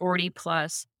 40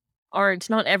 plus aren't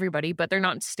not everybody, but they're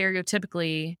not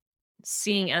stereotypically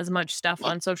seeing as much stuff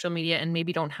on social media and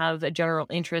maybe don't have a general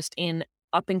interest in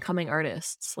up and coming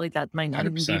artists. Like that might not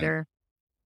even be 100%.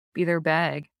 their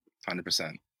bag.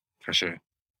 100%. For sure.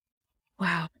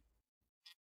 Wow.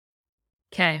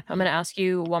 Okay, I'm gonna ask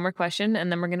you one more question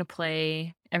and then we're gonna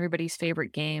play everybody's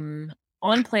favorite game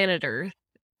on planet Earth,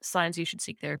 Signs You Should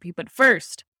Seek Therapy. But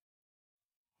first,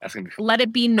 That's gonna be fun. let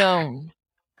it be known.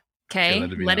 Okay?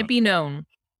 let it be Let known. it be known.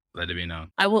 Let it be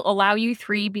known. I will allow you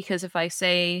 3 because if I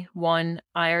say 1,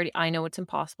 I know it's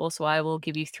impossible, so I will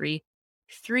give you 3.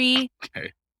 3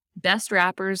 Okay. best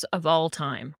rappers of all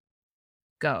time.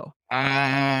 Go.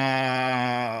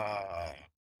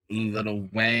 Lil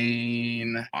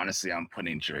Wayne. Honestly, I'm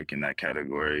putting Drake in that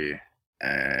category.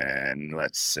 And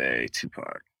let's say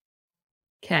Tupac.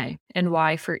 Okay, and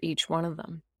why for each one of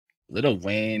them? Lil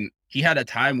Wayne, he had a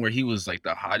time where he was like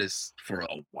the hottest for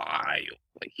a while.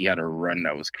 Like he had a run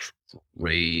that was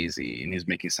crazy. And he was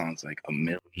making songs like a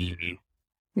million.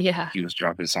 Yeah. He was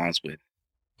dropping songs with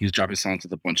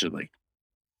a bunch of like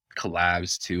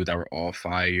collabs too that were all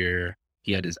fire.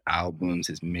 He had his albums,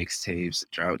 his mixtapes,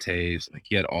 drought tapes, like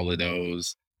he had all of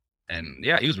those. And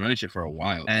yeah, he was running shit for a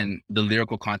while. And the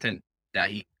lyrical content that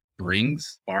he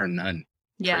brings, bar none.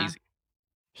 Yeah. Crazy.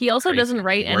 He also Crazy. doesn't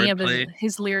write any of Wordplay.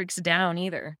 his lyrics down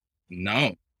either.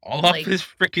 No. All Like- off his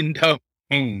freaking dome.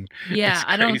 Yeah, It's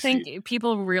I don't crazy. think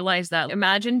people realize that.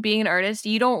 Imagine being an artist,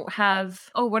 you don't have,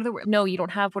 oh, what are the words? No, you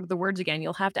don't have what are the words again.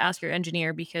 You'll have to ask your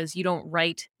engineer because you don't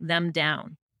write them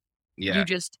down. Yeah. You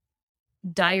just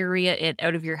diarrhea it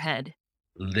out of your head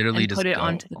Literally and just put it go.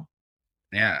 onto the.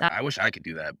 Yeah, That- I wish I could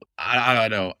do that. But I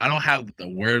don't know. I don't have the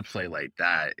wordplay like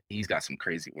that. He's got some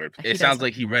crazy wordplay. He It sounds doesn't.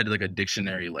 like he read like a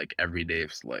dictionary like every day of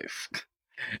his life.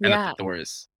 And Yeah. a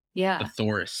thesaurus. Yeah.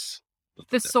 Thesaurus.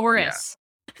 Thesaurus.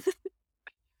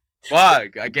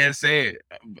 Fuck, I can't say it.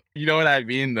 You know what I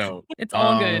mean though. It's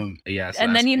all good. Yeah. so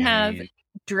And then that's you have Wayne.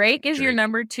 Drake is your Drake.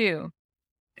 number 2.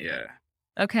 Yeah.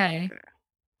 Okay. Yeah.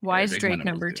 Why Yeah, is Drake's my Drake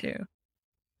number number two. 2?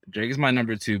 Drake is my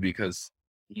number 2 because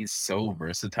he's so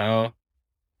versatile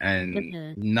and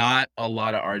Mhm. not a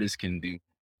lot of artists can do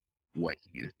what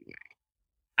he is doing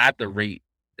at the rate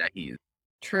that he is.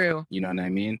 True. You know what I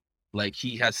mean? Like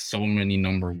he has so many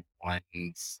number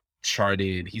ones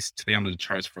charted. He's stayed on the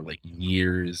charts for like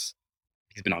years.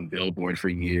 He's been on Billboard for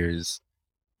years.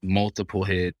 Multiple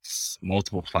hits,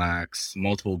 multiple plaques,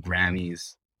 multiple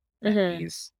Grammys.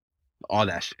 He's all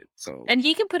that shit. So And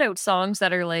he can put out songs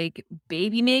that are like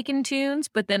baby making tunes,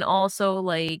 but then also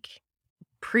like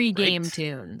pre-game Right.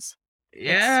 tunes.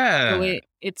 yeah, So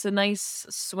it's a nice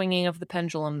swinging of the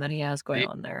pendulum that he has going It-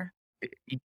 on there.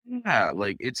 yeah,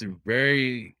 like it's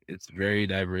very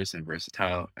diverse and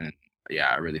versatile, and yeah,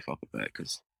 I really fuck with that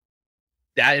because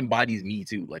that embodies me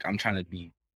too. Like I'm trying to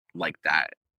be like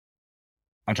that.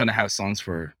 I'm trying to have songs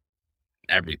for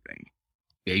everything.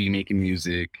 Baby making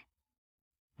music.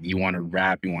 You want to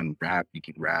rap, you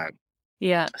can rap.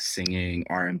 Yeah. Singing,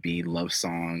 R&B, love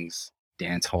songs,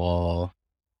 dance hall,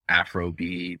 Afro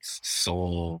beats,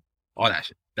 soul, all that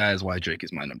shit. That is why Drake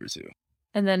is my number 2.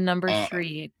 And then number Uh,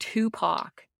 3,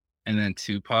 Tupac. And then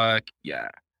Tupac, yeah.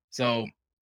 So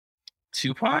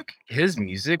Tupac, his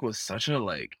music was such a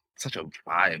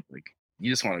vibe. Like you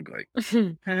just want to go like,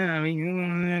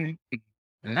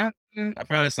 I forgot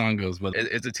how the song goes, but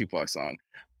it's a Tupac song.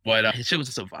 But his shit was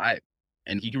just a vibe,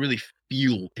 and you can really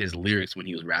feel his lyrics when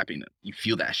he was rapping them. You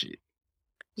feel that shit.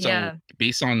 Yeah.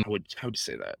 based on how would you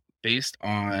say that? Based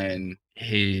on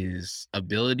his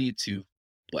ability to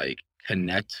like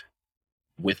connect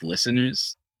with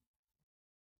listeners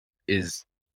is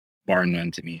bar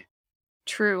none to me.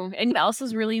 True. And what else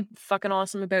is really fucking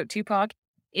awesome about Tupac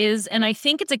is, and I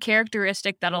think it's a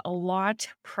characteristic that a lot,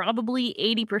 probably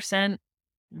 80%,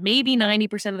 maybe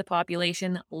 90% of the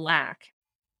population lack,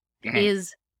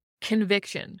 is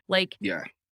conviction. Like Yeah.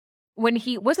 when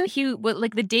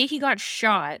like the day he got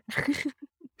shot,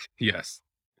 Yes.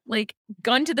 like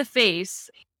gun to the face,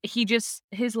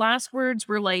 his last words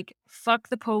were like, fuck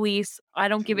the police. I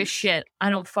don't give a shit. I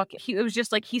don't fuck it. It was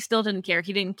just like, he still didn't care.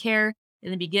 He didn't care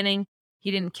in the beginning. He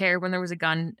didn't care when there was a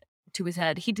gun to his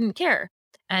head. He didn't care.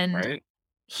 And Right.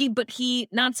 he,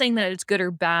 not saying that it's good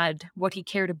or bad what he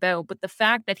cared about, but the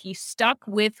fact that he stuck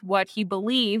with what he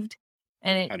believed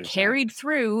and it 100%. carried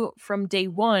through from day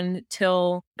one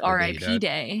till The day he RIP died.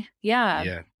 day. Yeah.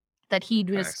 Yeah. That he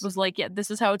just Facts. was like, yeah, this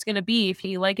is how it's going to be. If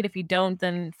you like it, if you don't,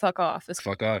 then fuck off.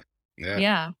 Fuck off. Yeah.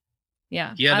 Yeah.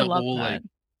 Yeah. He had I the love whole that. like,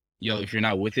 yo, if you're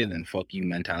not with it, then fuck you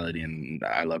mentality, and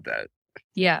I love that.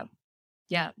 Yeah.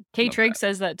 Yeah. K Love Trig that.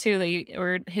 says that too.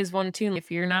 Or his one too. If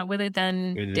you're not with it,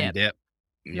 then Good dip. dip.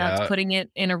 That's Yeah. putting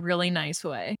it in a really nice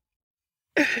way.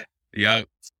 Yeah.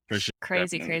 For sure.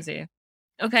 Crazy, Definitely. crazy.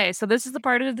 Okay, so this is the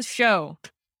part of the show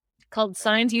called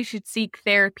Signs You Should Seek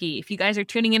Therapy. If you guys are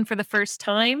tuning in for the first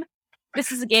time,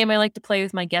 this is a game I like to play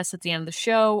with my guests at the end of the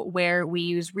show where we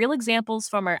use real examples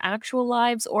from our actual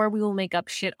lives, or we will make up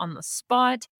shit on the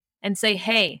spot and say,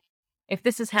 hey, if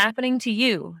this is happening to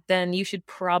you, then you should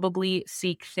probably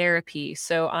seek therapy.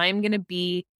 So I'm going to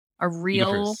be a You go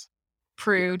real first.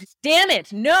 prude. Damn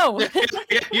it, no.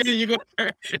 You go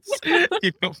first.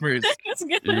 You go first. That's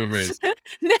good. You go first.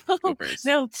 No, Go first.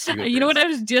 no. You go You know what first. I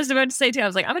was just about to say too? I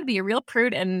was like, I'm going to be a real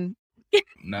prude and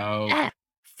No.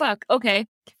 fuck. Okay,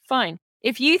 fine.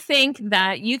 If you think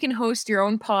that you can host your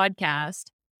own podcast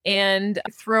and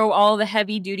throw all the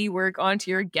heavy duty work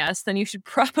onto your guests, then you should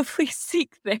probably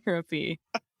seek therapy.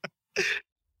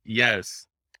 Yes.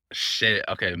 Shit.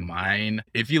 Okay, mine.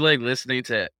 If you like listening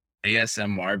to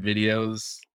ASMR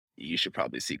videos, you should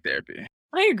probably seek therapy.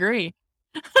 I agree.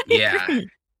 Yeah.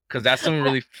 Because that's some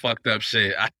really fucked up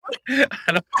shit. I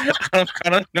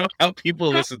don't know how people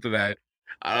listen to that.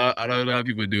 I don't know how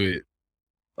people do it.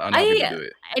 I don't know how people do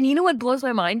it. And you know what blows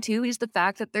my mind too is the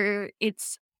fact that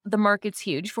the market's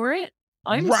huge for it.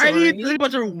 I'm Right? sorry. There's a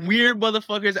bunch of weird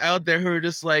motherfuckers out there who are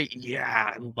just like,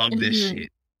 yeah, I love this Mhm. shit.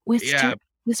 Whisper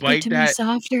bite to me that-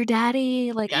 softer,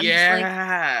 daddy. Like I'm just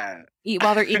Yeah. like eat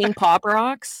while they're eating Pop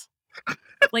Rocks.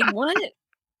 Like what?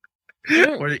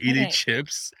 Or they're eating Okay.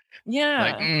 chips. Yeah.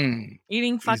 Like,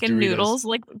 Eating these fucking Doritos. noodles.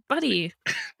 Like, buddy,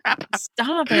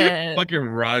 stop it. fucking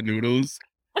raw noodles.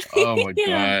 Oh my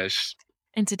Yeah. gosh.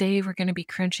 And today we're going to be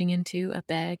crunching into a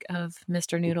bag of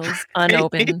Mr. Noodles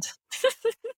unopened.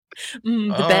 The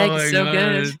bag is so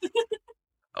good.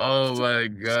 Oh my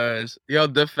gosh. Yo,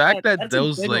 the fact that That's a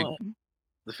those good like one.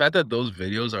 the fact that those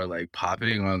videos are like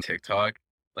popping on TikTok,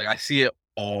 like I see it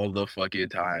all the fucking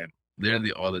time.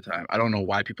 Literally all the time. I don't know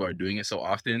why people are doing it so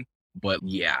often, but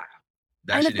yeah.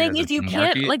 That And the shit thing has is, a you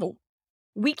can't market. like.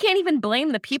 We can't even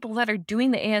blame the people that are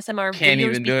doing the ASMR Can't videos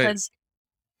even do it. because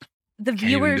the Can't even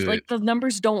viewers, do like it. the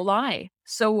numbers don't lie.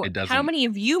 So It how doesn't. many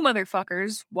of you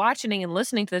motherfuckers watching and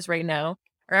listening to this right now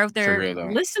are out there real, though.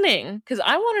 listening? Because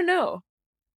I want to know.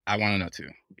 I want to know too.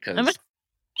 I'm Because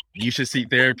you should seek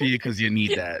therapy because you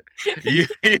need that.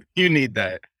 You need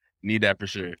that. Need that for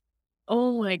sure.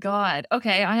 Oh my God.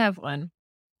 Okay, I have one.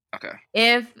 Okay.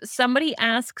 If somebody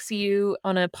asks you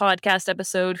on a podcast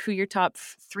episode who your top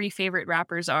 3 favorite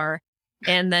rappers are,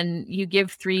 and then you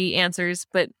give 3 answers,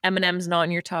 but Eminem's not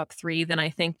in your top 3, then I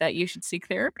think that you should seek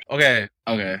therapy. Okay.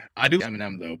 I do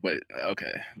Eminem though, but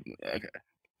okay.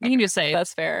 You can just say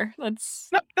that's fair. That's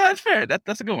No, that's fair.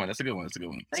 That's a good one. That's a good one.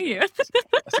 thank you.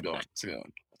 That's a good one.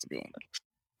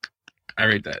 I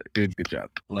rate that. Good job.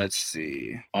 Let's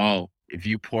see. Oh, if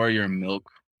you pour your milk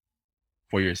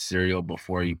for your cereal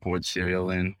before you poured cereal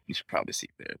in, you should probably seek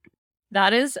therapy.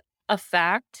 That is a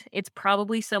fact. It's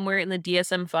probably somewhere in the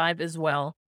DSM-5 as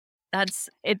well. It's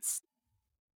It's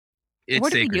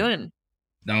what are you sacred. doing?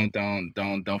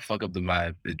 Don't fuck up the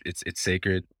vibe. It's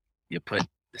sacred. You put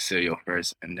the cereal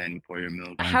first, and then you pour your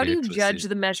milk. How do you judge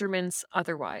the measurements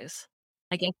otherwise?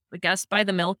 I guess by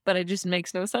the milk, but it just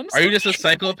makes no sense. Are you just a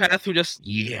psychopath who just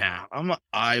I'm gonna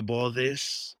eyeball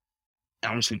this,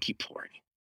 and I'm just gonna keep pouring?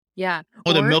 Yeah.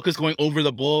 Oh, the Or- milk is going over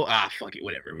the bowl. Fuck it,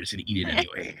 whatever. We're just gonna eat it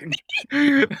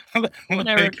anyway.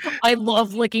 Whatever. Like, I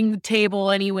love licking the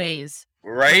table anyways.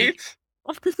 right?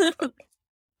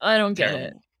 I don't get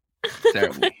it.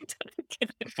 Terrible. Terrible. I don't get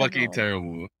it at Fucking all.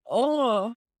 terrible.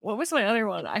 Oh, What was my other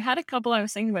one? I had a couple I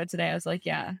was thinking about today. I was like,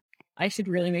 yeah, I should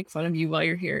really make fun of you while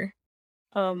you're here.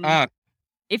 Ah,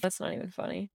 If that's not even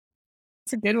funny.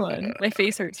 It's a good one. My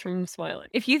face hurts from smiling.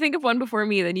 If you think of one before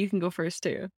me, then you can go first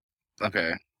too.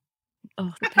 okay.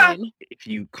 Oh, the pain. If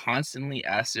you constantly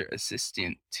ask your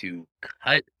assistant to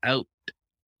cut out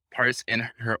parts in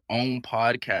her own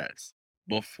podcast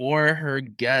before her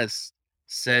guest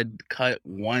said cut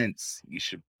once, you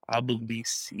should probably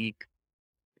seek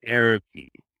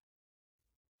therapy.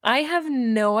 I have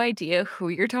no idea who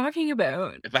you're talking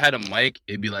about. If I had a mic,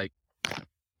 it'd be like,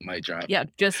 mic drop. Yeah,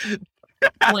 just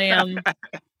blam.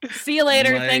 See you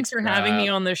later. Mic Thanks for having me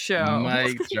drop. on the show.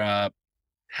 Mic drop.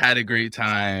 Had a great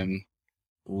time.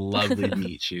 Lovely to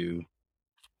meet you.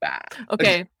 Bye.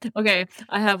 Okay.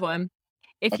 I have one.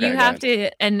 If Okay, you go have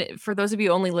ahead. to, and for those of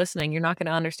you only listening, you're not going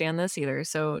to understand this either.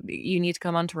 So you need to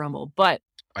come on to Rumble. But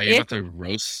Are you if about to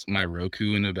roast my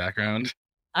Roku in the background?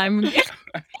 I'm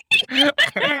You're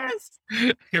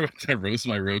about to roast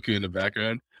my Roku in the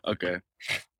background? Okay.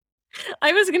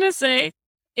 I was gonna say,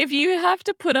 if you have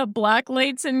to put up black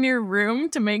lights in your room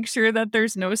to make sure that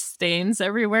there's no stains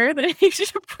everywhere, then you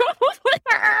should probably.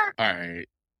 All right.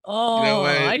 Oh,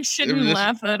 what? I shouldn't This-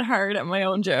 laugh that hard at my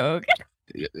own joke.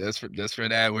 Yeah, that's for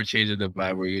that. We're changing the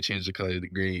vibe. We're gonna change the color to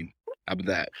green. How about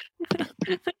that?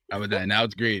 How about that? Now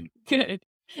it's green. Good.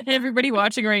 Everybody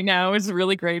watching right now is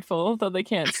really grateful, though they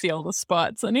can't see all the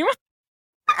spots anymore.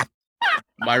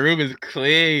 My room is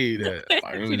clean.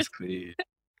 My room is clean.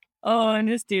 Oh, I'm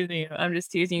just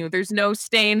teasing you. There's no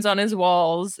stains on his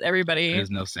walls, everybody. There's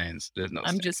no sense. There's no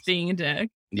I'm sense. just being a dick.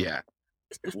 Yeah.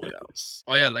 What else?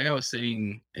 Oh yeah, like I was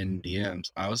saying in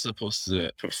DMs, I was supposed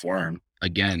to perform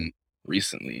again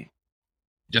recently.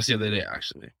 Just the other day,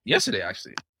 actually. Yesterday,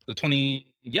 actually. The 20,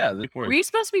 yeah, the 4th. Were you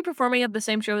supposed to be performing at the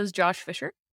same show as Josh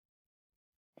Fisher?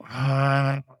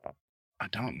 I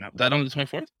don't know. That on the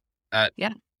 24th?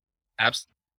 Yeah.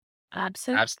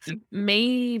 Absent?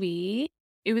 Maybe.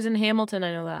 It was in Hamilton,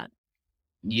 I know that.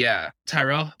 Yeah.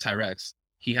 Tyrex,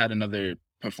 he had another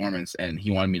performance and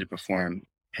he wanted me to perform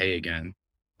Hey again,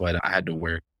 but I had to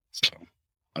work. So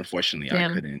unfortunately,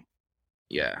 Damn. I couldn't.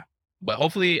 Yeah. But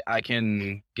hopefully I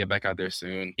can get back out there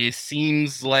soon. It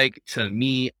seems like to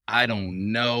me, I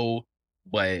don't know,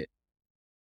 but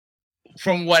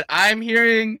from what I'm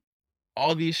hearing,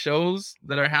 all these shows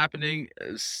that are happening,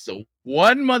 so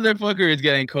one motherfucker is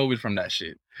getting COVID from that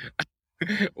shit.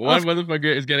 One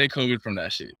motherfucker is getting COVID from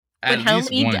that shit. But At how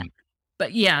least many one.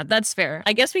 But yeah, that's fair.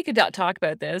 I guess we could talk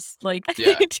about this. Like,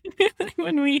 Yeah.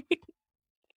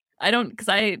 because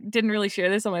I didn't really share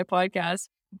this on my podcast,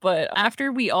 but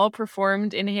after we all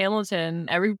performed in Hamilton,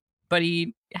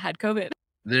 everybody had COVID.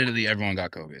 Literally everyone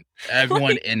got COVID.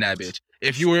 Everyone in that bitch.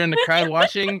 If you were in the crowd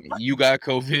watching, you got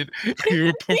COVID. You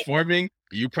were performing,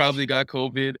 you probably got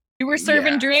COVID. You were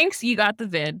serving Yeah. drinks, you got the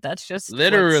vid. That's just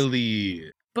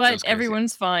Literally. But That's crazy.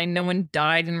 everyone's fine. No one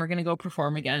died, and we're gonna go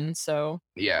perform again. So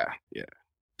Yeah.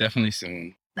 Definitely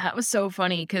soon. that was so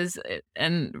funny because,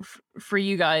 for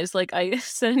you guys, like I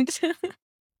sent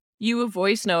you a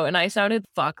voice note, and I sounded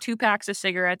 2 packs of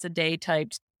cigarettes a day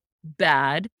typed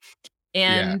bad,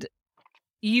 and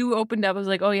you opened up. I was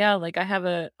like, oh yeah, like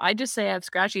I just say I have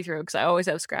scratchy throat because I always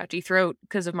have scratchy throat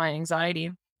because of my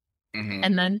anxiety. Mhm.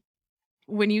 And then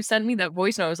when you sent me that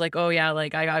voice note, I was like, oh yeah,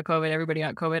 like I got COVID, everybody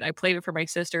got COVID. I played it for my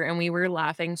sister and we were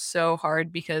laughing so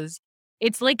hard because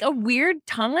it's like a weird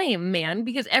time, man,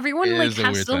 because everyone It like is a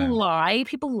has weird to time. lie.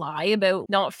 People lie about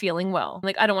not feeling well.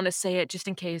 Like, I don't want to say it just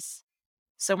in case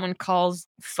someone calls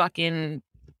fucking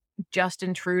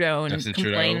Justin Trudeau and Justin Trudeau.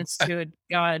 complains to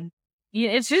God.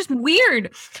 Yeah, it's just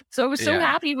weird. So I was so Yeah.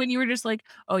 happy when you were just like,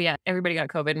 oh yeah, everybody got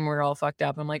COVID and we're all fucked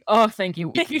up. I'm like, oh, thank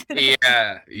you.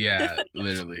 Yeah,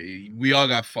 literally. We all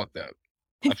got fucked up.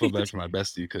 I feel bad for my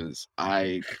bestie because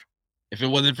if it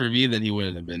wasn't for me, then he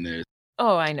wouldn't have been there.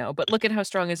 Oh, I know. But look at how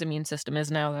strong his immune system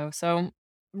is now, though. So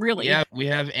really, Yeah, we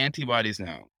have antibodies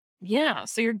now. yeah,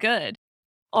 so you're good.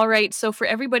 All right. So for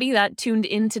everybody that tuned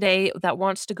in today that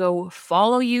wants to go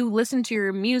follow you, listen to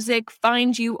your music,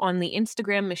 find you on the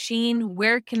Instagram machine,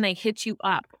 where can they hit you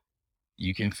up?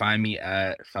 You can find me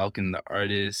at Falcon the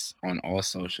Artist on all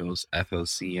socials,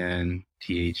 FLCNTHEARTIST.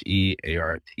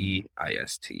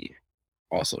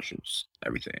 All socials,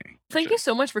 everything. Thank you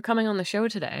so much for coming on the show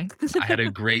today. I had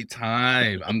a great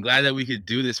time. I'm glad that we could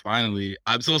do this finally.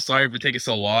 I'm so sorry for taking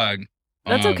so long.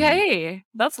 That's okay.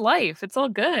 That's life. It's all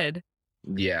good.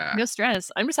 Yeah. No stress.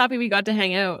 I'm just happy we got to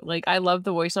hang out. Like, I love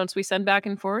the voice notes we send back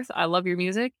and forth. I love your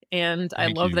music, and I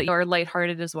Thank love you. that you're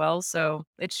lighthearted as well. So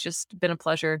it's just been a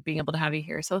pleasure being able to have you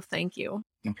here. So thank you.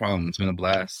 No problem. It's been a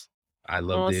blast. I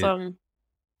loved it. Awesome.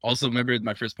 Also, remember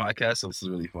my first podcast, so this is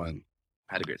really fun.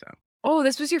 I had a great time. Oh,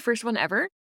 this was your first one ever?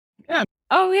 Yeah.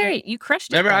 Oh, yeah, you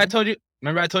crushed it. Remember I then.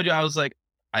 told you I was like,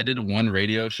 I did one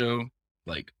radio show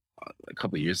like a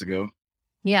couple years ago.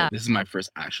 Yeah. This is my first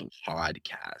actual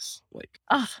podcast. Like,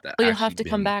 Oh, that well, you'll have actually to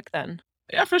come been- back then.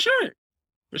 Yeah, for sure.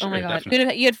 For sure. Oh my god,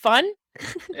 definitely. you had fun?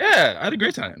 Yeah, I had a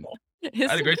great time. I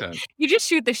had a great time. You just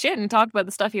shoot the shit and talk about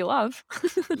the stuff you love.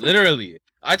 Literally.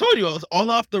 I told you, I was all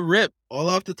off the rip, all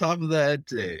off the top of the head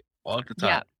today. All off the top.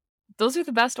 Yeah, those are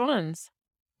the best ones.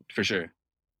 For sure.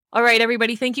 All right,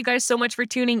 everybody. Thank you guys so much for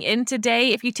tuning in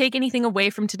today. If you take anything away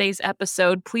from today's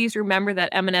episode, please remember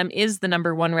that Eminem is the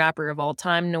 #1 rapper of all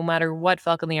time, no matter what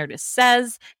Falcon the Artist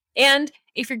says. And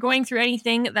if you're going through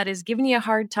anything that is giving you a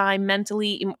hard time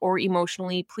mentally or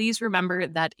emotionally, please remember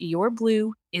that your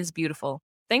blue is beautiful.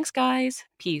 Thanks, guys.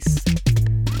 Peace.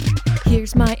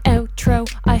 Here's my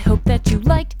outro. I hope that you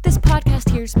liked this podcast.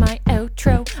 Here's my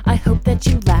outro. I hope that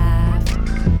you laughed.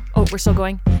 Oh, we're still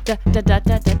going. Da da da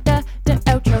da da da da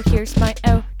outro. Here's my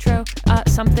outro.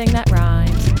 Something that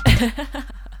rhymes.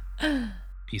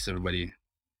 Peace, everybody.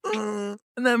 And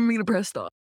then I'm gonna press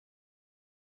stop.